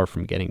forms of power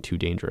from getting too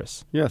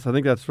dangerous? Yes, I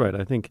think that's right.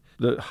 I think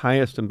the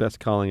highest and best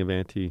calling of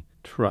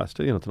antitrust,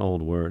 it's an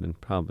old word and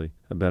probably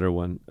a better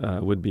one,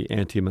 would be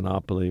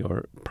anti-monopoly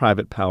or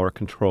private power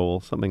control,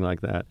 something like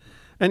that.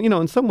 And,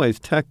 in some ways,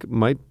 tech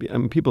might be,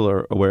 people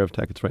are aware of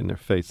tech. It's right in their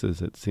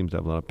faces. It seems to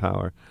have a lot of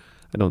power.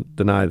 I don't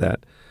deny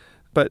that.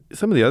 But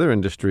some of the other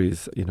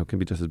industries, can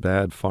be just as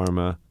bad.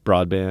 Pharma,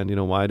 broadband.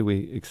 Why do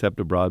we accept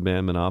a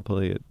broadband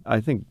monopoly? I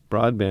think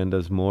broadband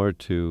does more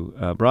to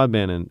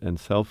broadband and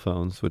cell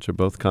phones, which are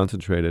both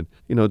concentrated,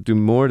 do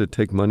more to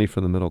take money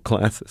from the middle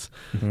classes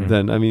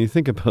than, you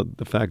think about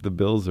the fact the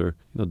bills are,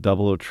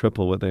 double or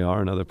triple what they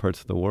are in other parts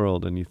of the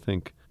world. And you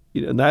think,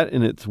 and that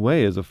in its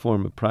way is a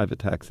form of private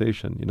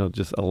taxation,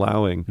 just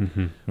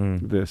allowing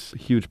this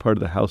huge part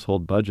of the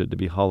household budget to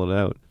be hollowed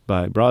out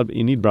by broadband.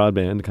 You need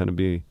broadband to kind of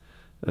be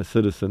a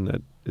citizen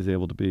that is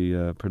able to be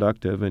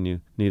productive, and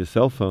you need a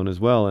cell phone as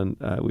well. And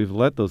we've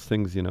let those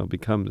things,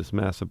 become this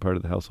massive part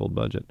of the household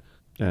budget.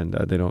 And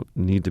they don't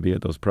need to be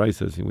at those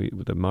prices.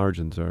 The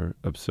margins are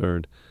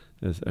absurd,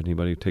 as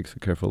anybody who takes a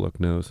careful look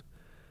knows.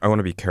 I want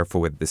to be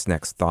careful with this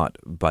next thought,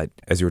 but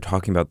as you were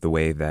talking about the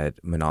way that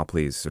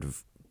monopolies sort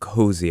of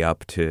cozy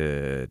up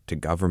to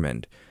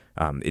government,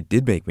 it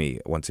did make me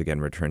once again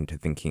return to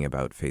thinking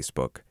about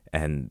Facebook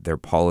and their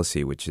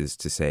policy, which is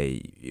to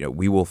say,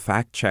 we will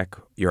fact check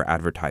your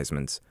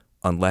advertisements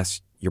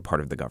unless you're part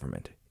of the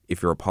government.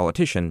 If you're a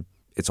politician,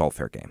 it's all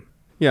fair game.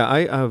 Yeah,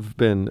 I have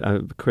been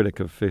a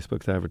critic of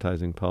Facebook's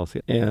advertising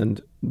policy.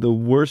 And the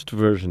worst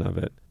version of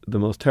it, the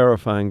most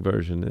terrifying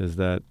version, is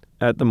that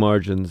at the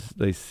margins,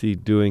 they see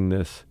doing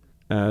this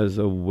as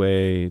a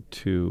way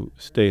to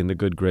stay in the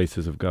good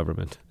graces of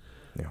government,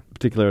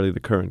 particularly the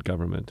current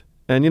government.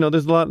 And,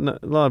 there's a lot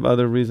of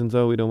other reasons,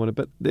 we don't want to,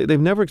 but they've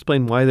never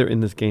explained why they're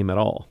in this game at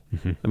all.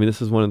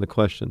 This is one of the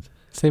questions.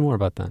 Say more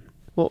about that.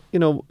 Well,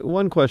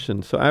 one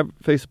question. So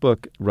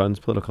Facebook runs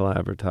political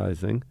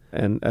advertising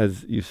and,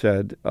 as you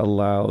said,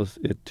 allows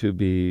it to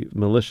be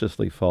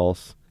maliciously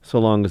false so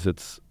long as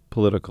it's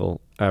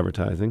political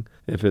advertising.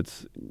 If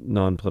it's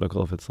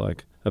non-political, if it's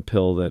like a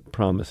pill that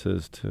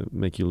promises to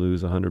make you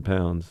lose 100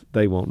 pounds,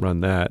 they won't run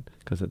that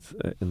because it's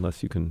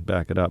unless you can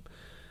back it up.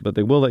 But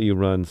they will let you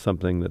run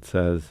something that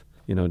says,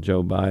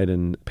 Joe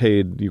Biden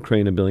paid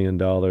Ukraine $1 billion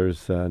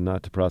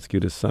not to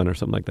prosecute his son or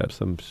something like that,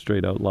 some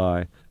straight out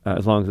lie,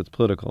 as long as it's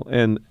political.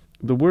 And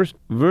the worst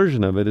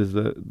version of it is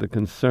the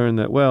concern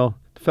that, the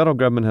federal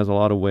government has a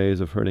lot of ways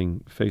of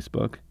hurting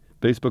Facebook.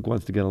 Facebook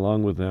wants to get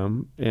along with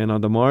them. And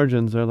on the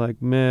margins, they're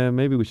like,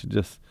 maybe we should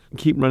just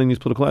keep running these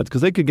political ads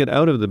because they could get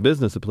out of the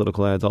business of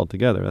political ads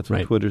altogether. That's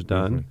what Twitter's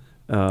done.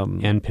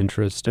 and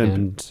Pinterest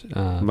and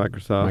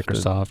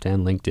Microsoft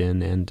and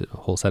LinkedIn and a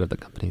whole set of the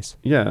companies.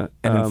 Yeah.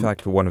 And in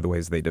fact, one of the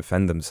ways they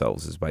defend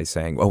themselves is by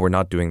saying, oh, we're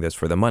not doing this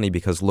for the money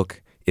because,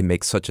 look, it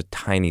makes such a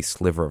tiny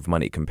sliver of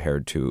money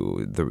compared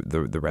to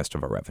the rest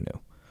of our revenue.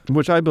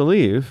 Which I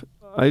believe.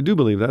 I do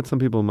believe that. Some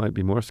people might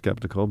be more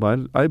skeptical, but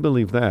I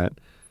believe that.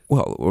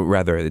 Well,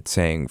 rather it's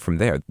saying from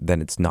there,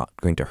 then it's not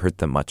going to hurt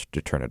them much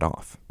to turn it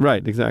off.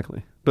 Right,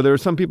 exactly. But there are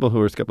some people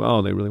who are skeptical.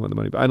 Oh, they really want the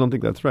money. But I don't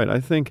think that's right. I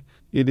think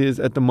it is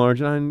at the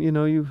margin. And,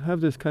 you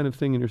have this kind of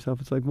thing in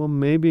yourself. It's like, well,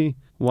 maybe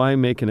why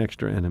make an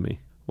extra enemy?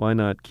 Why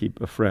not keep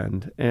a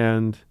friend?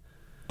 And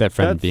that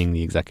friend being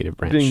the executive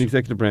branch. Being the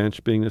executive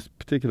branch, being this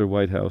particular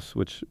White House,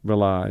 which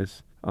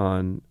relies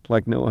on,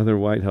 like no other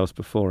White House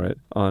before it,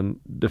 on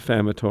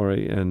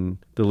defamatory and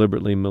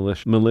deliberately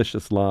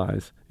malicious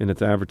lies in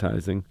its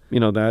advertising.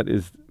 That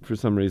is, for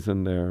some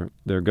reason,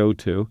 their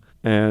go-to.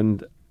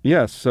 And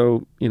yes,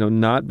 so,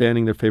 not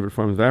banning their favorite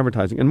forms of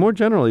advertising. And more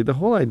generally, the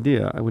whole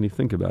idea, when you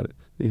think about it,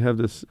 you have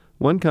this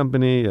one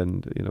company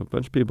and, a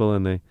bunch of people,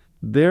 and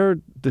their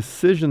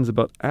decisions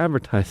about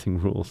advertising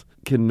rules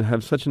can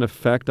have such an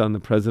effect on the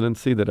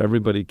presidency that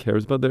everybody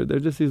cares about. They're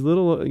just these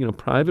little,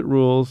 private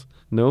rules,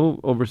 no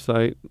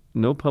oversight,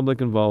 no public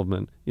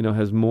involvement,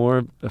 has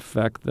more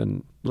effect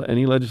than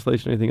any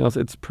legislation or anything else.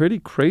 It's pretty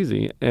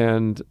crazy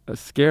and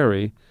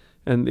scary.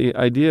 And the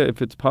idea,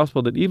 if it's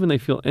possible, that even they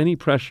feel any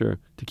pressure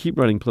to keep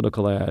running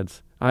political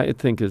ads, I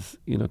think is,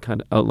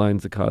 kind of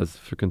outlines the cause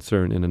for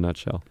concern in a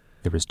nutshell.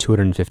 There was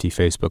 250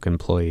 Facebook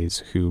employees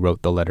who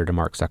wrote the letter to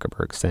Mark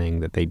Zuckerberg saying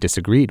that they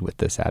disagreed with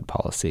this ad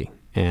policy.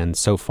 And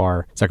so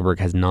far, Zuckerberg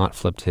has not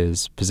flipped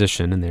his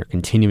position, and they're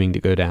continuing to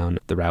go down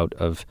the route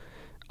of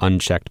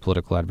unchecked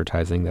political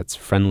advertising that's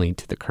friendly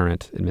to the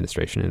current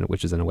administration,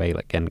 which is in a way,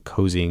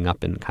 cozying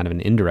up in kind of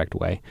an indirect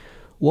way.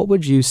 What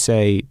would you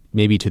say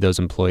maybe to those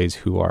employees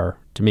who are,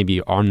 to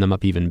maybe arm them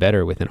up even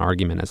better with an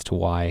argument as to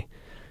why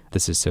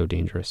this is so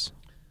dangerous?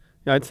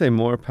 Yeah, I'd say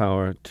more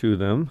power to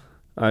them.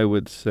 I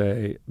would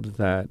say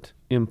that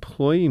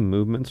employee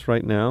movements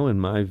right now, in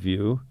my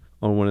view,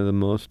 are one of the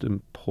most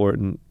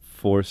important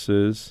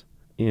forces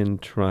in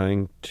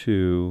trying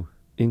to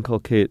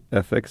inculcate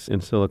ethics in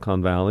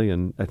Silicon Valley,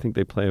 and I think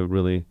they play a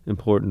really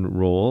important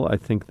role. I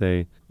think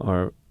they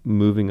are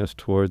moving us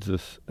towards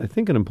this, I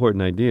think, an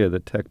important idea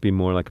that tech be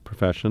more like a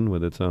profession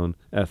with its own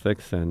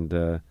ethics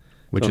and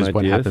which is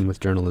what happened with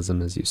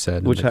journalism, as you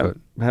said. Which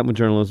happened with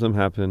journalism,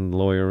 happened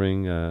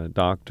lawyering,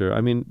 doctor.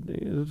 I mean,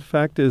 the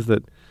fact is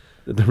that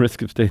at the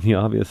risk of stating the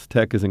obvious,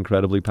 tech is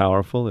incredibly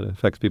powerful. It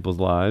affects people's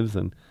lives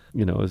and,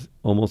 is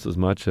almost as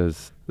much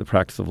as the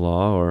practice of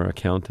law or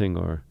accounting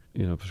or,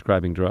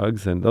 prescribing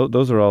drugs. And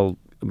those are all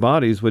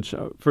bodies which,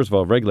 first of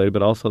all, are regulated,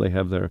 but also they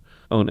have their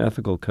own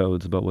ethical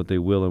codes about what they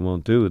will and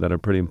won't do that are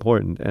pretty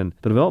important. And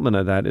the development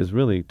of that is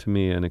really, to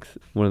me,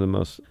 one of the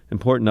most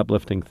important,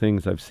 uplifting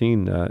things I've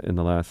seen in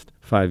the last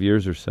 5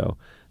 years or so.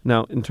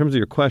 Now, in terms of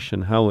your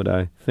question, how would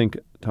I think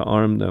to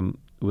arm them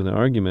with an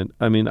argument?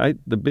 I mean,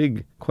 the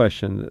big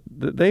question,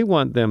 they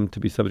want them to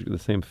be subject to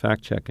the same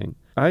fact-checking.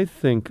 I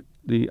think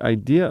the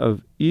idea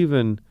of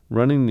even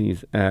running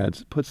these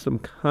ads puts them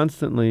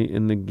constantly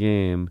in the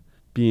game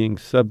being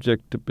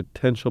subject to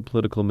potential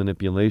political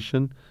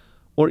manipulation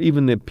or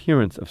even the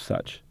appearance of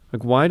such.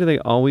 Like, why do they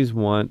always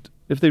want,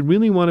 if they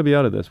really want to be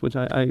out of this, which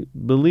I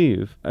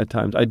believe at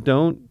times, I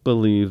don't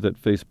believe that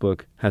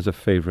Facebook has a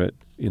favorite,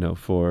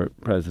 for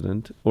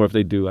president, or if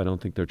they do, I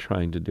don't think they're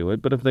trying to do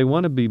it. But if they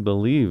want to be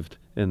believed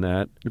in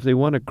that, if they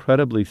want to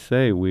credibly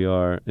say we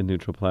are a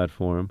neutral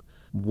platform,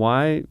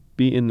 why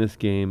be in this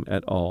game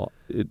at all?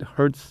 It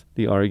hurts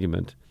the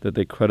argument that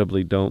they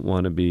credibly don't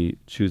want to be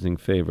choosing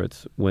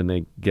favorites when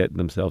they get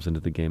themselves into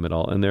the game at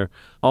all. And they're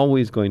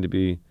always going to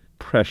be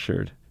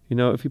pressured.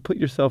 If you put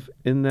yourself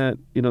in that,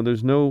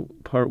 there's no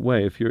part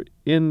way. If you're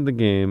in the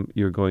game,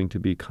 you're going to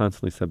be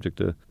constantly subject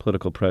to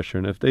political pressure.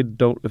 And if they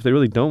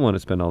really don't want to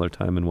spend all their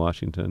time in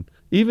Washington,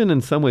 even in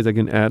some ways I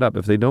can add up,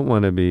 if they don't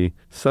want to be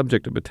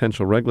subject to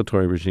potential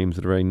regulatory regimes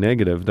that are very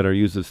negative, that are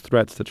used as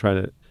threats to try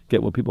to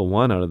get what people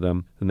want out of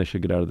them, then they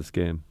should get out of this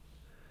game.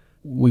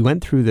 We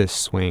went through this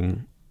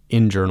swing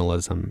in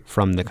journalism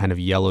from the kind of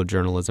yellow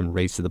journalism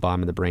race to the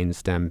bottom of the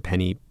brainstem,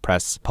 penny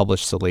press,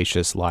 publish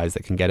salacious lies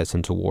that can get us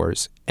into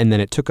wars. And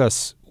then it took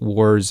us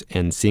wars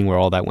and seeing where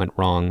all that went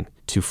wrong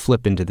to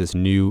flip into this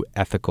new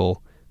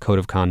ethical code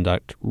of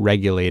conduct,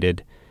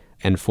 regulated,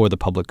 and for the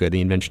public good, the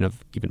invention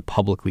of even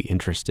publicly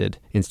interested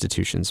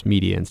institutions,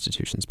 media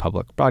institutions,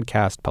 public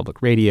broadcast,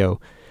 public radio.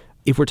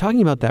 If we're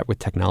talking about that with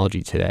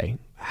technology today,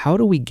 how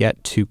do we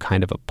get to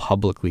kind of a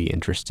publicly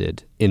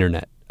interested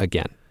internet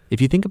again?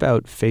 If you think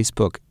about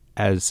Facebook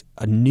as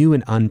a new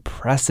and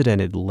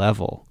unprecedented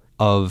level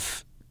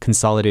of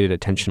consolidated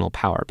attentional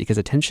power, because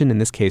attention in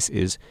this case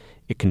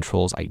it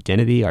controls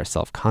identity, our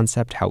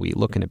self-concept, how we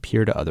look and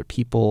appear to other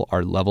people,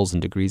 our levels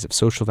and degrees of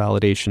social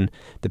validation,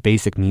 the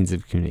basic means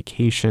of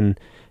communication,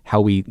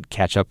 how we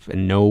catch up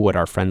and know what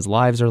our friends'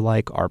 lives are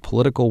like, our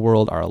political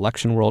world, our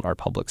election world, our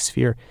public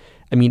sphere.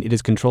 I mean, it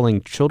is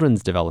controlling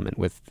children's development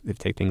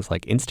take things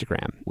like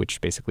Instagram,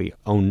 which basically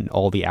own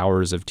all the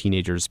hours of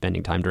teenagers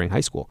spending time during high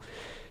school.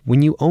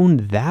 When you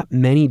own that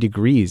many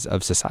degrees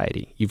of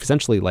society, you've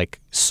essentially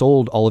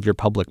sold all of your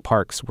public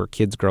parks where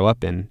kids grow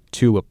up in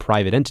to a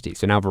private entity.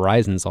 So now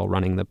Verizon's all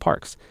running the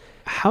parks.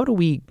 How do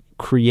we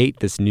create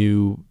this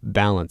new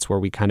balance where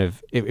we kind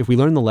of, if we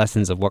learn the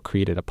lessons of what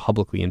created a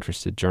publicly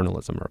interested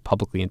journalism or a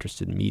publicly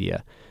interested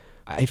media,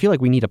 I feel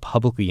like we need a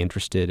publicly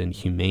interested and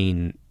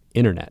humane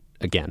internet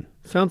again.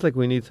 Sounds like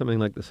we need something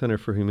like the Center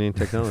for Humane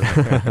Technology.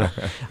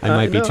 I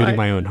might be tooting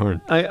my own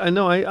horn.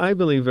 I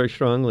believe very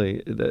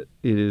strongly that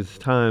it is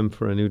time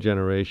for a new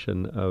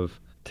generation of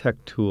tech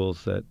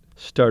tools that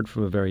start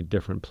from a very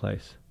different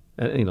place.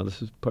 And,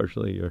 this is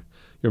partially your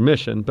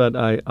mission, but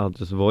I'll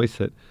just voice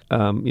it.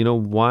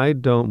 Why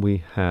don't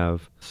we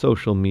have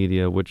social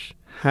media which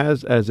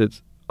has as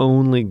its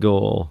only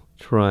goal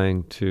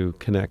trying to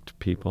connect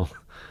people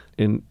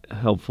in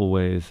helpful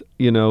ways?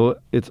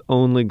 Its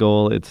only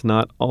goal, it's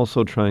not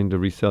also trying to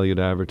resell you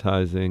to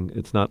advertising.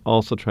 It's not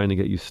also trying to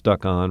get you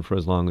stuck on for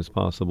as long as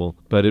possible,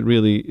 but it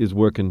really is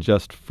working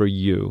just for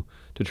you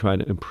to try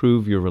to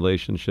improve your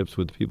relationships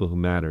with people who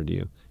matter to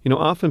you.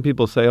 Often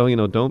people say,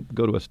 don't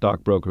go to a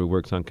stockbroker who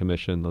works on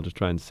commission. They'll just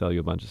try and sell you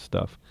a bunch of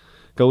stuff.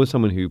 Go with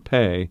someone who you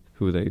pay,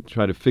 who they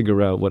try to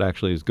figure out what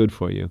actually is good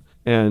for you.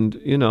 And,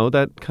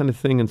 that kind of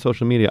thing in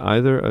social media,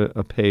 either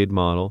a paid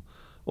model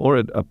or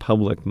a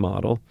public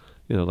model,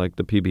 like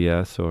the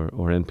PBS or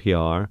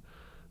NPR,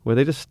 where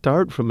they just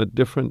start from a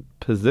different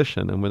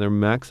position and where they're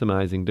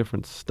maximizing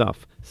different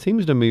stuff,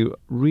 seems to me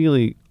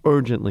really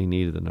urgently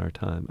needed in our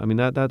time. I mean,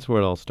 that's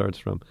where it all starts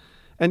from.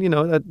 And,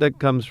 that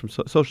comes from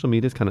social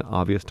media is kind of an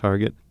obvious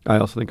target. I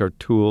also think our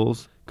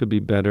tools could be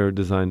better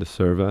designed to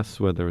serve us,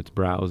 whether it's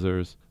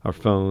browsers, our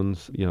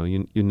phones,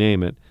 you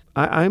name it.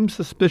 I'm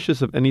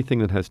suspicious of anything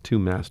that has two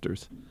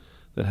masters,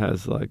 that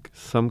has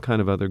some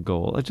kind of other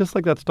goal. It's just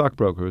like that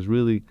stockbroker who's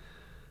really...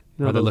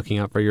 Are they looking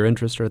out for your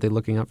interest, or are they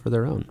looking out for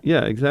their own?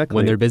 Yeah, exactly.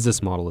 When their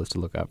business model is to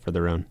look out for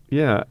their own.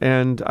 Yeah,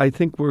 and I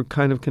think we're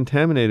kind of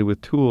contaminated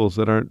with tools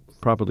that aren't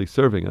properly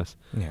serving us.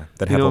 Yeah,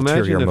 that have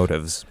ulterior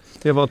motives.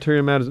 They have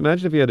ulterior motives.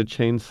 Imagine if you had a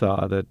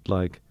chainsaw that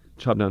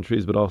chopped down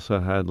trees, but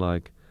also had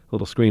a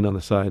little screen on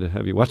the side to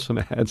have you watch some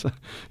ads.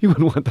 You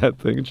wouldn't want that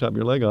thing and chop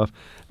your leg off.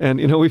 And,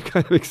 we've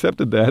kind of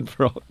accepted that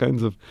for all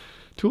kinds of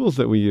tools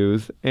that we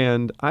use.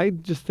 And I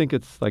just think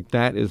it's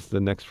that is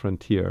the next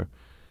frontier.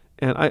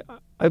 And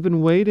I've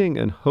been waiting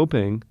and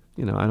hoping,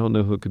 I don't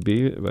know who it could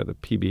be, whether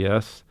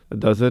PBS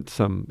does it.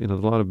 There's a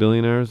lot of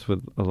billionaires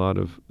with a lot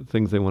of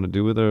things they want to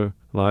do with their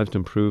lives to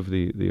improve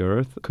the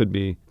earth. It could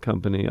be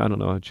company, I don't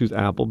know, I choose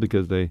Apple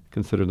because they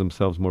consider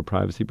themselves more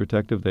privacy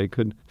protective. They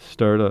could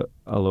start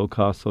a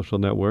low-cost social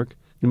network.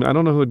 I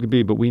don't know who it could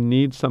be, but we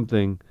need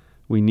something.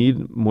 We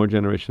need more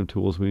generation of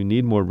tools. We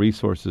need more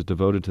resources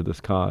devoted to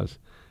this cause.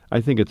 I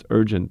think it's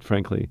urgent,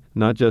 frankly,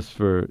 not just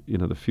for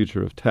the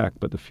future of tech,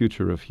 but the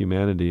future of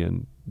humanity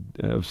and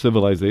of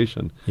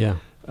civilization. Yeah.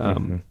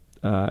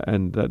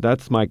 And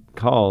that's my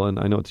call, and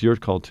I know it's your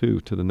call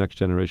too, to the next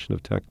generation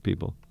of tech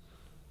people.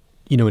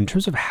 In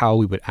terms of how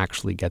we would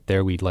actually get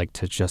there, we'd like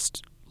to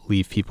just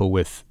leave people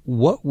with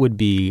what would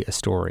be a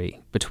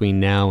story between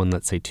now and,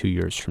 let's say, 2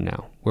 years from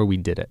now, where we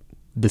did it.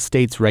 The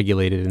states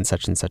regulated in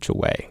such and such a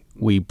way.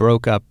 We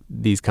broke up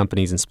these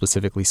companies and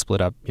specifically split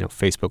up,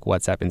 Facebook,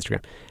 WhatsApp,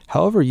 Instagram.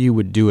 However you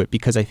would do it,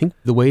 because I think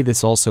the way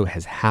this also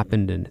has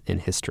happened in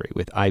history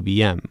with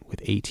IBM,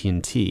 with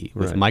AT&T,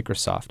 with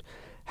Microsoft,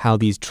 how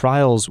these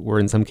trials were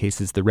in some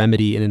cases the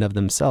remedy in and of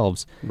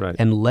themselves,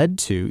 and led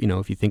to,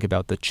 if you think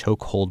about the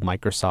chokehold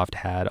Microsoft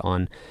had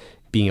on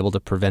being able to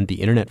prevent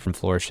the internet from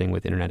flourishing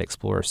with Internet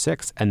Explorer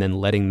 6, and then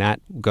letting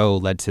that go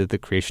led to the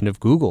creation of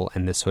Google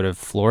and this sort of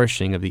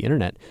flourishing of the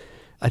internet.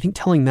 I think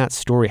telling that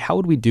story, how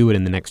would we do it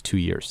in the next 2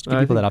 years? Give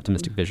people that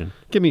optimistic vision.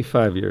 Give me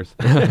 5 years.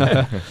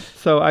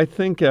 So I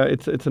think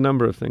it's a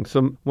number of things.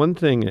 So one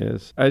thing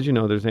is, as you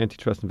know, there's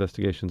antitrust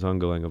investigations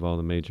ongoing of all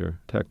the major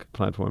tech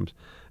platforms.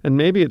 And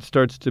maybe it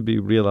starts to be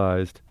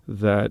realized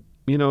that,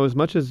 as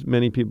much as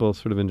many people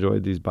sort of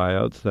enjoyed these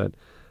buyouts, that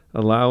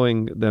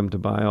allowing them to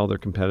buy all their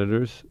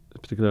competitors,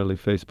 particularly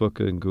Facebook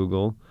and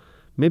Google,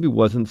 maybe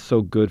wasn't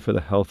so good for the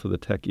health of the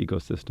tech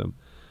ecosystem.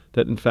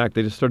 That, in fact,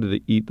 they just started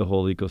to eat the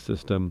whole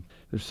ecosystem.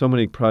 There's so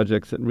many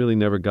projects that really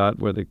never got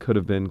where they could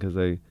have been because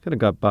they kind of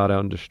got bought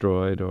out and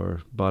destroyed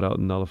or bought out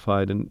and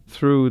nullified. And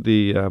through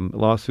the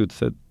lawsuits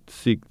that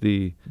seek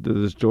the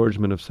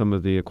disgorgement of some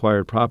of the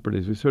acquired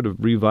properties, we sort of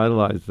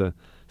revitalized the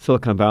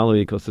Silicon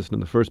Valley ecosystem in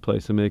the first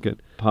place and make it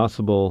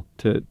possible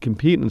to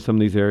compete in some of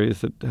these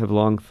areas that have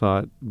long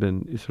thought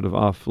been sort of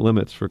off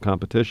limits for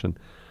competition.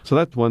 So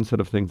that's one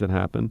set of things that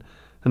happen.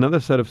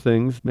 Another set of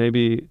things,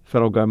 maybe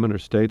federal government or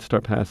states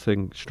start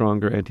passing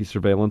stronger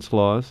anti-surveillance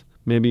laws,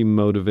 maybe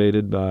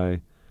motivated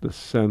by the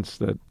sense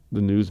that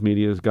the news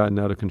media has gotten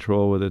out of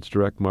control with its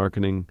direct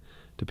marketing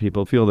to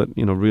people. Feel that,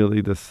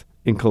 really this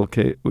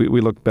inculcate, we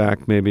look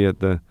back maybe at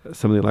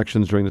some of the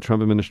elections during the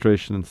Trump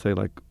administration and say,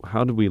 like,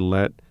 how did we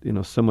let,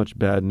 so much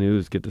bad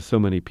news get to so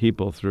many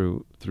people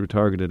through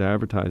targeted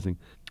advertising?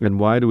 And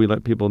why do we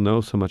let people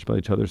know so much about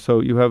each other?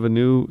 So you have a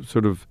new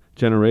sort of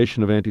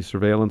generation of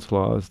anti-surveillance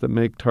laws that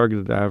make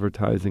targeted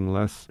advertising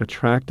less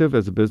attractive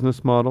as a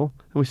business model.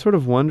 And we sort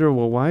of wonder,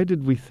 well, why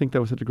did we think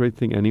that was such a great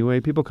thing anyway?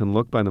 People can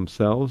look by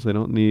themselves. They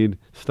don't need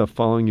stuff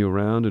following you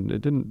around. And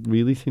it didn't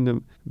really seem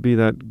to be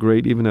that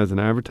great even as an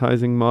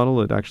advertising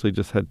model. It actually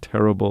just had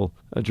terrible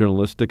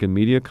journalistic and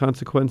media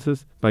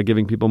consequences by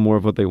giving people more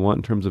of what they want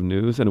in terms of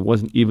news. And it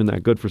wasn't even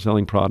that good for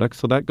selling products.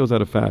 So that goes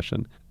out of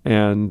fashion.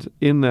 And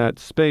in that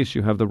space,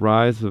 you have the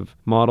rise of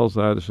models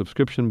that are either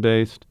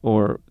subscription-based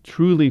or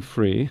truly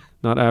free,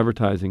 not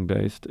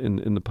advertising-based,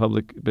 in the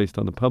public, based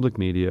on the public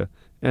media.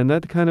 And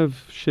that kind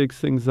of shakes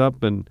things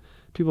up, and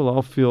people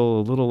all feel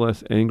a little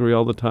less angry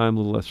all the time, a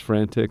little less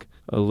frantic,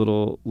 a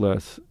little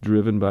less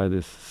driven by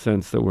this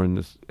sense that we're in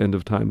this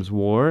end-of-times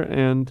war.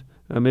 And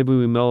maybe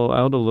we mellow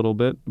out a little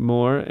bit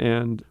more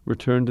and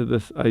return to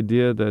this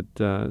idea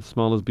that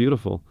small is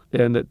beautiful,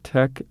 and that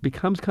tech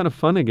becomes kind of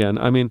fun again.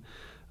 I mean,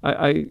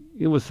 I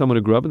was someone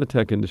who grew up in the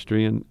tech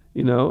industry, and,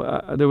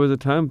 there was a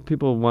time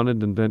people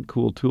wanted to invent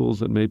cool tools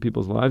that made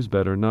people's lives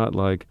better, not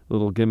like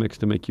little gimmicks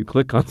to make you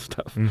click on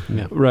stuff,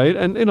 right?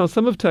 And,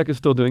 some of tech is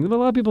still doing it. A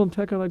lot of people in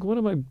tech are like, what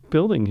am I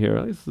building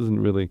here? This isn't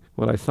really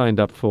what I signed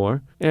up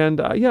for. And,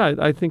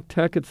 I think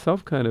tech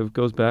itself kind of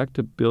goes back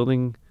to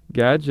building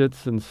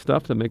gadgets and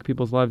stuff that make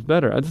people's lives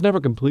better. It's never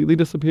completely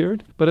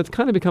disappeared, but it's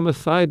kind of become a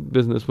side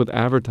business with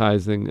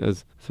advertising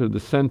as sort of the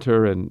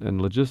center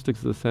and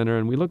logistics of the center.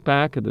 And we look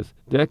back at this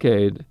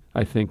decade,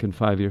 I think, in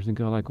 5 years and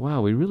go like,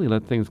 wow, we really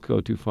let things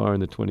go too far in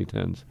the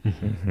 2010s.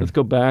 Let's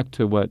go back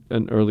to what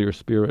an earlier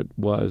spirit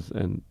was.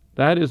 And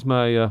that is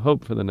my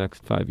hope for the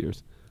next 5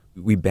 years.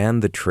 We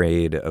banned the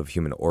trade of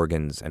human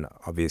organs and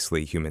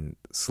obviously human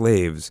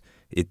slaves.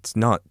 It's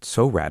not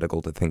so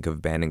radical to think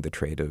of banning the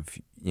trade of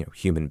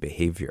human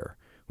behavior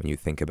when you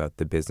think about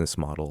the business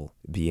model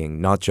being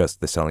not just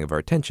the selling of our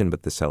attention,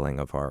 but the selling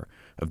of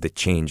the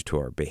change to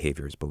our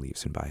behaviors,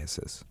 beliefs, and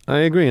biases. I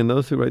agree. And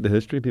those who write the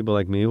history, people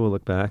like me, will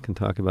look back and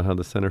talk about how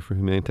the Center for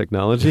Humane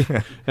Technology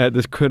at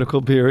this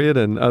critical period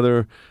and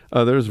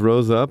others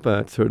rose up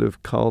and sort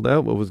of called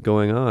out what was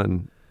going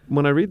on.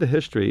 When I read the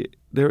history,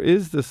 there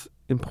is this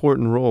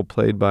important role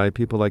played by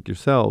people like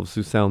yourselves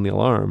who sound the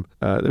alarm.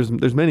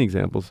 There's many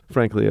examples,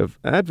 frankly, of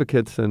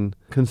advocates and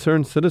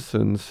concerned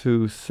citizens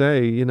who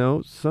say,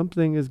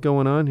 something is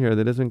going on here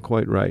that isn't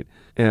quite right.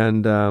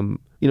 And,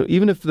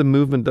 even if the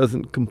movement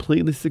doesn't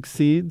completely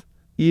succeed,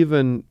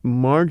 even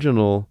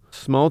marginal,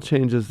 small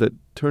changes that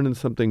turn into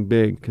something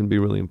big can be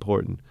really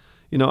important.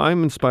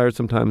 I'm inspired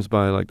sometimes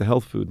by like the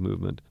health food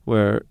movement,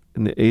 where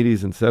in the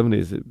 80s and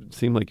 70s, it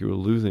seemed like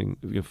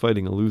you're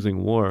fighting a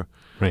losing war.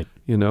 Right.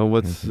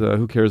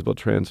 Who cares about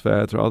trans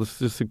fats or all this?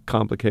 Just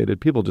complicated.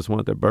 People just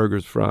want their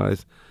burgers,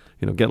 fries,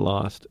 get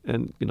lost.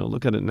 And,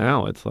 look at it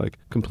now. It's like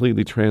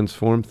completely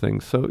transformed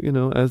things. So,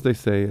 as they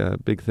say,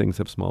 big things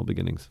have small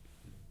beginnings.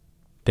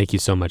 Thank you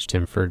so much,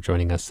 Tim, for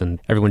joining us. And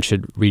everyone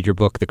should read your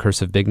book, The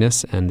Curse of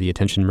Bigness and The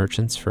Attention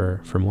Merchants,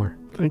 for more.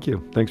 Thank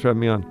you. Thanks for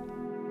having me on.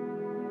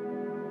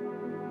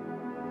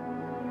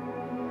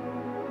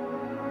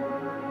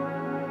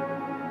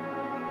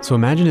 So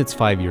imagine it's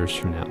 5 years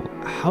from now.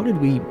 How did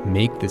we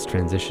make this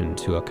transition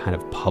to a kind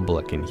of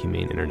public and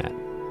humane internet?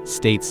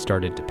 States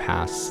started to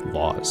pass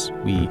laws.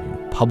 We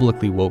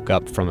publicly woke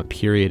up from a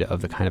period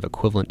of the kind of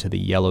equivalent to the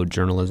yellow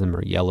journalism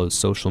or yellow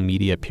social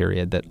media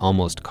period that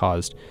almost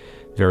caused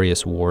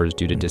various wars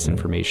due to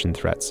disinformation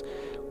threats.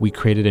 We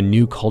created a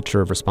new culture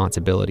of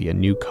responsibility, a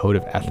new code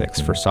of ethics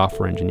for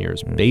software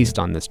engineers based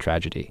on this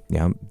tragedy.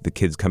 Yeah, the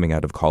kids coming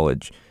out of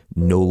college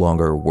no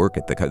longer work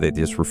at they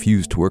just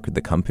refuse to work at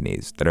the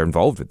companies that are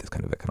involved with this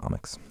kind of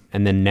economics.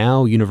 And then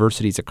now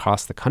universities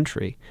across the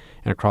country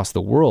and across the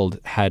world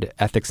had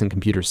ethics and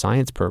computer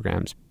science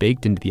programs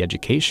baked into the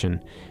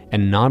education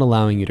and not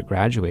allowing you to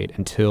graduate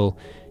until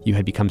you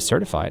had become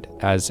certified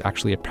as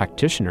actually a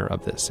practitioner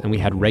of this. And we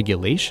had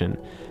regulation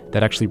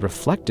that actually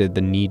reflected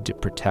the need to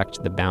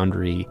protect the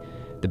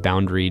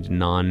boundaried,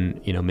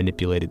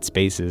 non-manipulated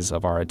spaces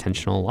of our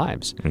attentional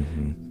lives.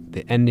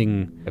 The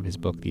ending of his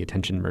book, The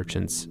Attention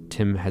Merchants,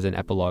 Tim has an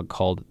epilogue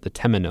called The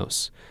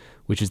Temenos,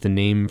 which is the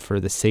name for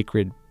the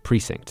sacred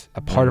precinct,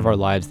 a part of our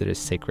lives that is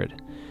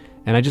sacred.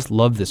 And I just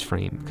love this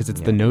frame because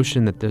it's the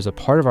notion that there's a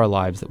part of our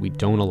lives that we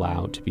don't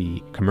allow to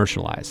be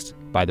commercialized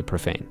by the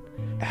profane.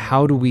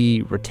 How do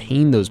we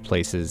retain those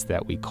places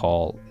that we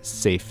call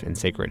safe and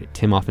sacred?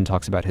 Tim often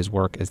talks about his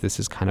work as this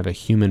is kind of a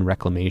human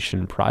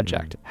reclamation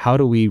project. How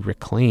do we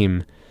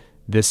reclaim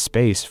this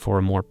space for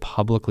a more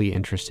publicly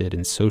interested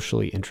and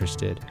socially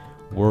interested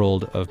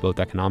world of both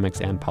economics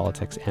and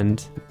politics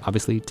and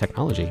obviously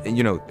technology?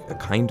 A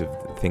kind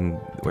of thing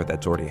where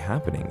that's already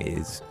happening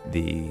is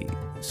the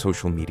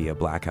social media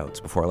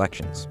blackouts before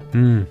elections.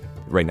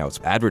 right now it's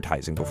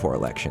advertising before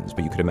elections,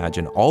 but you could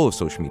imagine all of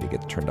social media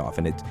gets turned off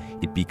and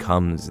it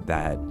becomes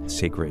that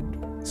sacred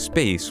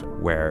space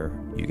where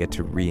you get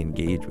to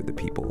re-engage with the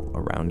people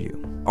around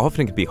you.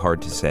 Often it can be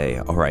hard to say,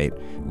 all right,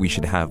 we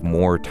should have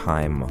more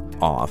time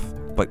off.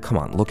 But come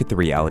on, look at the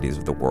realities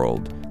of the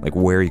world. Like,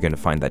 where are you going to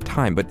find that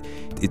time? But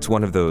it's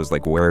one of those,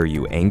 like, where are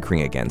you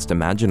anchoring against?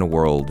 Imagine a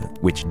world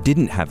which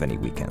didn't have any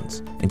weekends.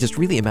 And just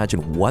really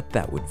imagine what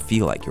that would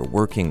feel like. You're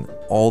working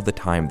all the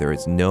time. There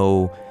is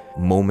no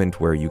moment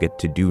where you get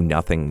to do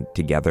nothing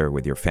together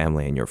with your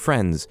family and your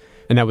friends.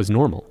 And that was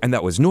normal. And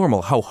that was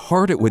normal. How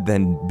hard it would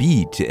then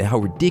be, how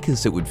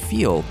ridiculous it would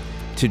feel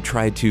to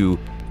try to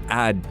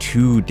add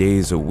 2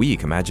 days a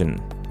week. Imagine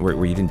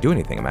where you didn't do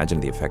anything. Imagine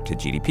the effect to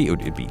GDP.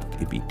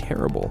 It'd be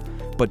terrible.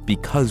 But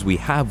because we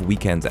have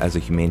weekends as a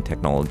humane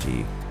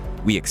technology,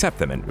 we accept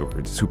them and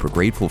we're super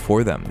grateful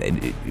for them.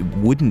 And it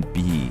wouldn't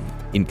be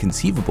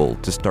inconceivable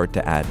to start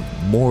to add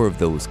more of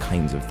those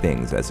kinds of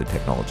things as a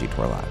technology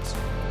to our lives.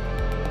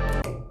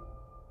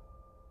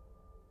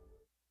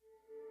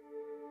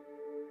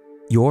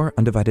 Your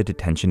Undivided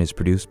Attention is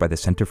produced by the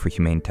Center for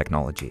Humane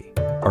Technology.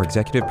 Our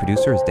executive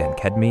producer is Dan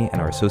Kedmi, and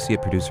our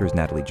associate producer is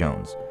Natalie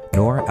Jones.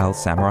 Noor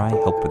Al-Samurai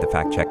helped with the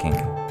fact-checking.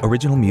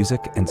 Original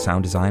music and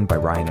sound design by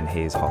Ryan and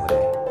Hayes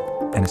Holiday.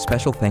 And a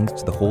special thanks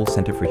to the whole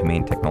Center for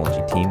Humane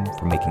Technology team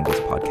for making this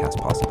podcast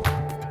possible.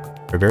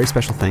 A very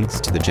special thanks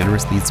to the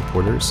generous lead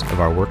supporters of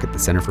our work at the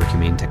Center for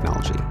Humane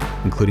Technology,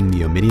 including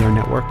the Omidyar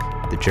Network,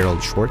 the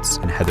Gerald Schwartz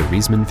and Heather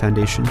Reisman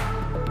Foundation,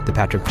 the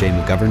Patrick J.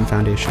 McGovern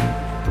Foundation,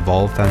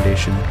 Evolve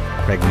Foundation,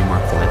 Craig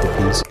Newmark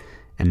Philanthropies,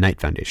 and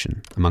Knight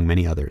Foundation, among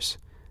many others.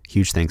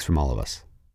 Huge thanks from all of us.